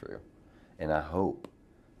absolutely not true. And I hope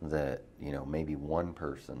that, you know, maybe one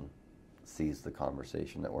person sees the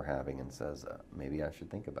conversation that we're having and says, maybe I should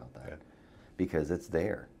think about that. Yeah. Because it's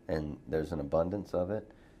there, and there's an abundance of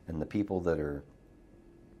it, and the people that are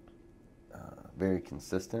very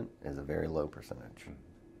consistent is a very low percentage. Mm-hmm.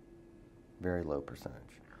 Very low percentage.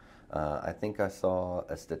 I think I saw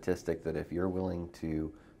a statistic that if you're willing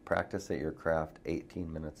to practice at your craft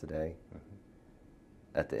 18 minutes a day, mm-hmm.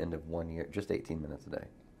 at the end of 1 year, just 18 minutes a day,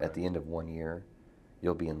 right. At the end of 1 year,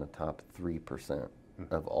 you'll be in the top 3%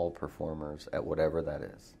 mm-hmm. of all performers at whatever that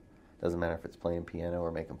is. Doesn't matter if it's playing piano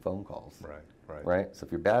or making phone calls. Right, right. Right? So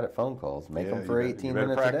if you're bad at phone calls, make them for 18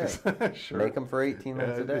 minutes practice. A day. Sure. Make them for 18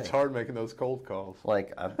 minutes a day. It's hard making those cold calls.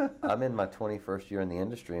 Like, I'm in my 21st year in the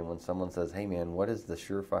industry, and when someone says, hey, man, what is the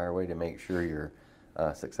surefire way to make sure you're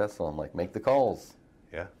successful? I'm like, make the calls.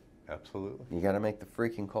 Yeah, absolutely. You got to make the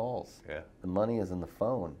freaking calls. Yeah. The money is in the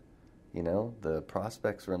phone. You know, the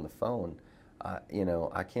prospects are in the phone.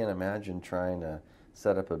 I can't imagine trying to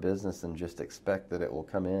set up a business and just expect that it will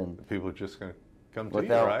come in. People are just going to come to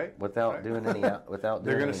without, you, right? Without right. doing any, without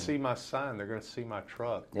They're doing going to see my sign. They're going to see my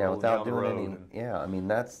truck. Yeah, without down the doing road any. Yeah, I mean,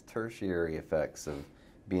 that's tertiary effects of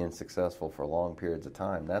being successful for long periods of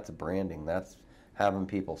time. That's branding. That's having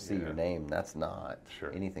people see your name. That's not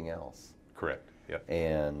anything else. Correct. Yep.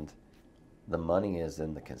 And the money is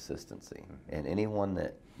in the consistency. Mm-hmm. And anyone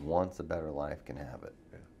that wants a better life can have it.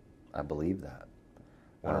 Yeah. I believe that.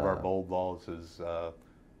 One of our bold laws is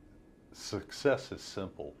success is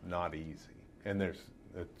simple, not easy. And there's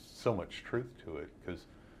so much truth to it, because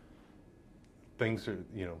things are,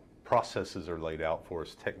 you know, processes are laid out for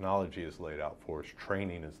us, technology is laid out for us,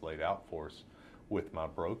 training is laid out for us with my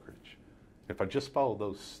brokerage. If I just follow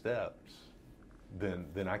those steps,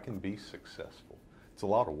 then I can be successful. It's a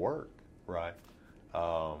lot of work, right?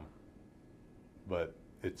 But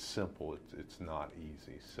it's simple. It's not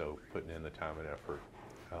easy. So putting in the time and effort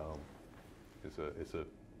is a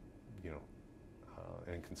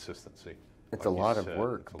and consistency. It's a lot of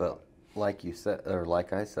work, but like you said, or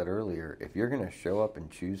like I said earlier, if you're going to show up and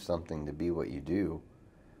choose something to be what you do,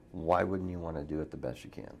 why wouldn't you want to do it the best you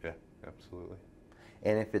can? Yeah, absolutely.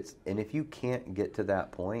 And if you can't get to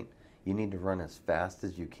that point, you need to run as fast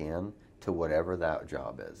as you can to whatever that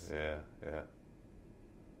job is. Yeah, yeah.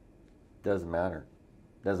 Doesn't matter.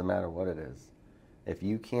 Doesn't matter what it is. If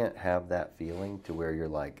you can't have that feeling to where you're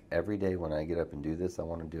like, every day when I get up and do this, I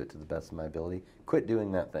want to do it to the best of my ability, quit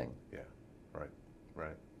doing that thing. Yeah, right.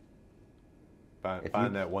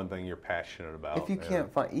 Find that one thing you're passionate about. If you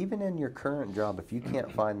can't find, even in your current job, if you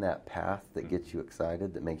can't find that path that gets you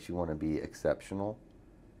excited, that makes you want to be exceptional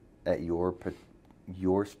at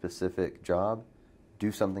your specific job,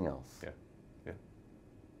 do something else. Yeah.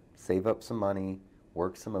 Save up some money,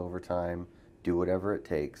 work some overtime, do whatever it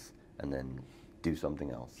takes, and then do something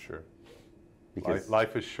else. Sure. Because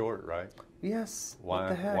life is short, right? Yes. Why? What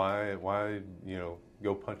the heck? Why?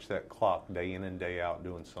 Go punch that clock day in and day out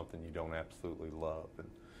doing something you don't absolutely love.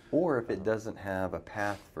 Or if it doesn't have a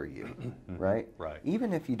path for you, right? Right.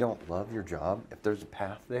 Even if you don't love your job, if there's a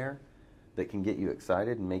path there that can get you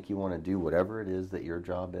excited and make you want to do whatever it is that your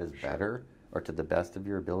job is better or to the best of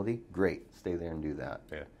your ability, great. Stay there and do that.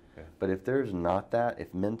 Yeah. But if there's not that,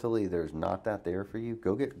 if mentally there's not that there for you,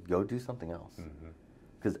 go do something else.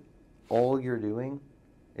 Because all you're doing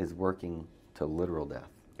is working to literal death.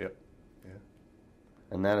 Yep. Yeah.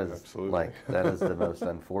 And that is absolutely. that is the most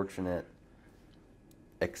unfortunate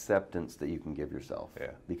acceptance that you can give yourself.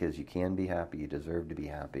 Yeah. Because you can be happy, you deserve to be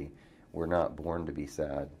happy. We're not born to be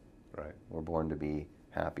sad. Right. We're born to be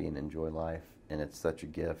happy and enjoy life, and it's such a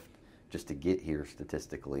gift just to get here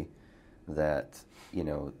statistically. that,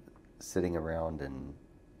 sitting around and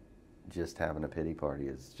just having a pity party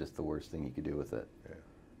is just the worst thing you could do with it.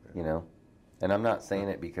 Yeah. And I'm not saying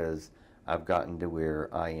it because I've gotten to where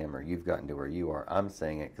I am or you've gotten to where you are. I'm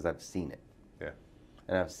saying it because I've seen it. Yeah.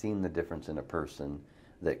 And I've seen the difference in a person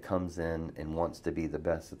that comes in and wants to be the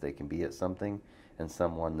best that they can be at something and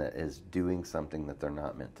someone that is doing something that they're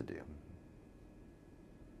not meant to do.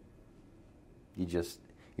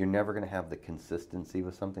 You're never going to have the consistency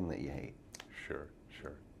with something that you hate. Sure.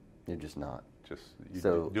 You're just not. Just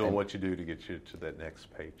doing what you do to get you to that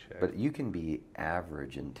next paycheck. But you can be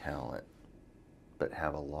average in talent, but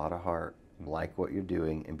have a lot of heart, like what you're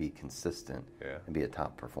doing, and be consistent, and be a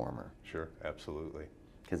top performer. Sure, absolutely.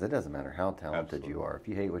 Because it doesn't matter how talented you are. If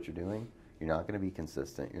you hate what you're doing, you're not going to be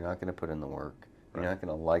consistent. You're not going to put in the work. You're not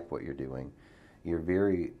going to like what you're doing. You're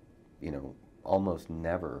very, almost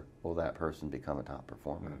never will that person become a top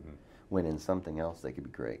performer. When in something else they could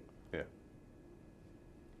be great. Yeah.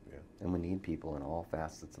 And we need people in all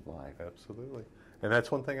facets of life. Absolutely. And that's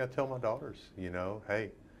one thing I tell my daughters, hey,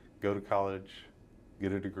 go to college,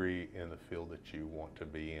 get a degree in the field that you want to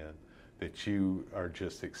be in, that you are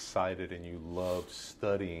just excited and you love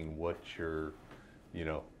studying what your,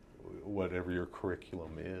 whatever your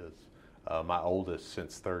curriculum is. My oldest,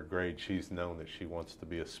 since third grade, she's known that she wants to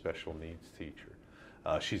be a special needs teacher.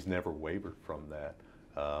 She's never wavered from that.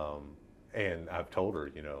 And I've told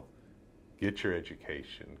her, get your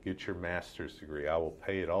education, get your master's degree. I will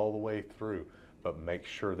pay it all the way through, but make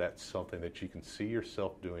sure that's something that you can see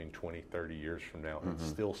yourself doing 20, 30 years from now and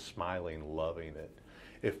still smiling, loving it.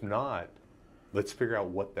 If not, let's figure out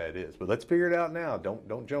what that is. But let's figure it out now.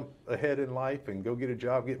 Don't jump ahead in life and go get a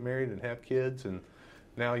job, get married, and have kids, and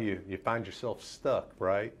now you find yourself stuck,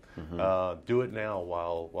 right? Do it now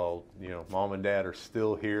while mom and dad are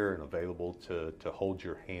still here and available to hold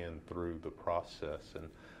your hand through the process. And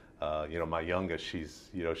my youngest,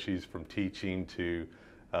 she's from teaching to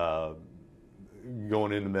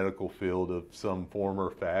going in the medical field of some form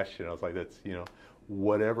or fashion. I was like, that's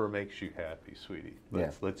whatever makes you happy, sweetie.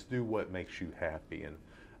 Let's do what makes you happy, and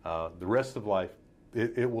the rest of life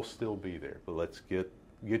it will still be there. But let's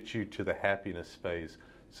get you to the happiness phase,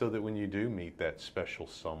 so that when you do meet that special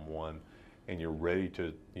someone and you're ready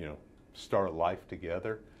to start life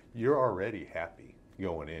together, you're already happy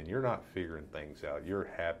going in. You're not figuring things out. You're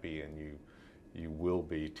happy, and you will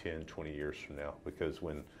be 10, 20 years from now, because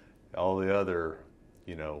when all the other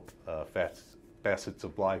facets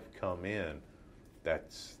of life come in,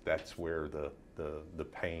 that's where the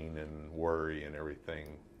pain and worry and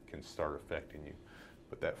everything can start affecting you.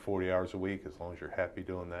 But that 40 hours a week, as long as you're happy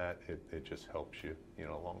doing that, it just helps you,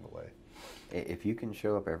 along the way. If you can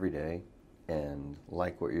show up every day and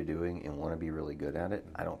like what you're doing and want to be really good at it,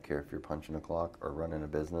 I don't care if you're punching a clock or running a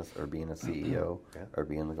business or being a CEO or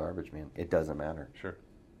being the garbage man. It doesn't matter. Sure.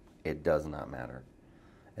 It does not matter.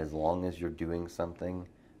 As long as you're doing something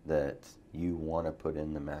that you want to put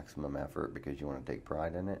in the maximum effort because you want to take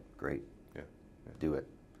pride in it, great. Yeah. Do it.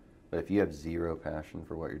 But if you have zero passion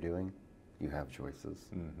for what you're doing, you have choices.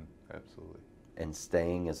 Absolutely. And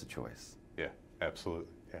staying is a choice. Yeah, absolutely.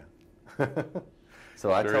 Yeah.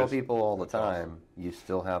 So I tell people all the time, you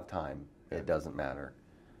still have time. It doesn't matter.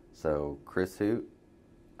 So Chris Hoot,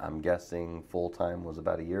 I'm guessing full-time was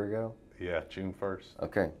about a year ago? Yeah, June 1st.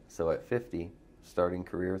 Okay, so at 50, starting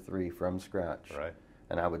career 3 from scratch. Right.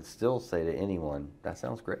 And I would still say to anyone, that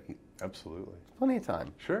sounds great. Absolutely. Plenty of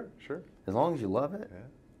time. Sure. As long as you love it,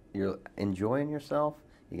 you're enjoying yourself,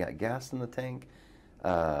 you got gas in the tank,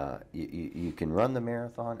 you can run the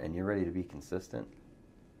marathon, and you're ready to be consistent,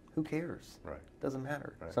 who cares? Right. Doesn't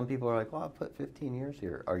matter. Right. Some people are like, well, I put 15 years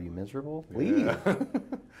here. Are you miserable? Yeah. Leave.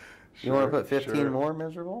 You want to put 15 more? more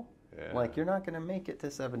miserable? Yeah. Like, you're not going to make it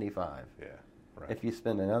to 75 if you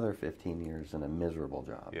spend another 15 years in a miserable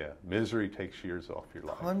job. Yeah, misery takes years off your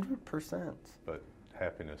life. 100%. But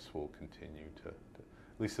happiness will continue to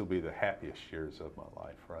at least it'll be the happiest years of my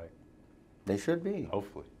life, right? They should be.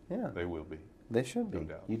 Hopefully. Yeah. They will be. They should be. No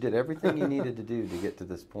doubt. You did everything you needed to do to get to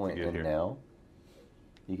this point, To get and here. now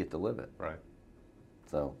you get to live it. Right.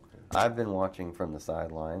 So I've been watching from the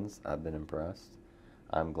sidelines. I've been impressed.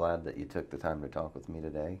 I'm glad that you took the time to talk with me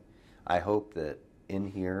today. I hope that in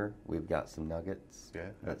here we've got some nuggets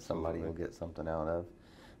that somebody will get something out of.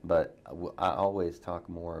 But I always talk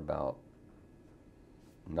more about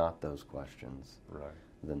not those questions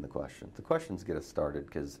than the questions. The questions get us started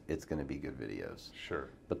because it's going to be good videos. Sure.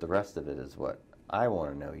 But the rest of it is what I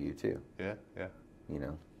want to know you too. Yeah.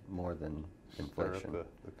 More than inflation. Stir up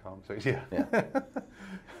the conversation. Yeah.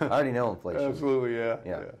 I already know inflation. Absolutely, yeah.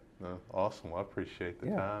 Yeah. No, awesome. Well, I appreciate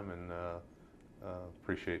the time, and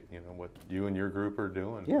appreciate what you and your group are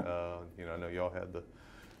doing. Yeah. I know y'all had the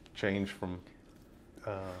change from.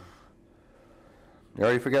 You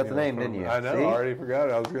already forgot the name, didn't you? I know. See? I already forgot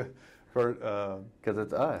it. I was good. Because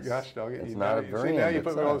it's us. Gosh, dog it. It's You not a see, brand. now you It's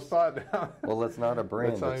put me on the us. spot now. Well, it's not a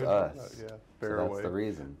brand. It's not It's even- us. Yeah, So fair that's away. the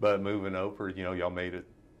reason. But moving over, y'all made it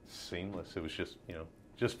seamless. It was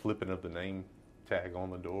just flipping of the name tag on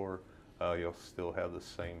the door. You'll still have the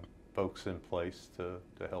same folks in place to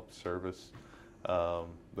help service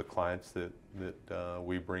the clients that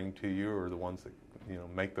we bring to you, or the ones that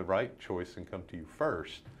make the right choice and come to you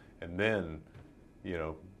first, and then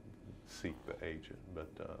seek the agent. But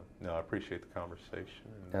no, I appreciate the conversation.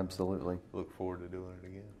 And, Absolutely. look forward to doing it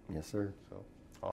again. Yes, sir. So.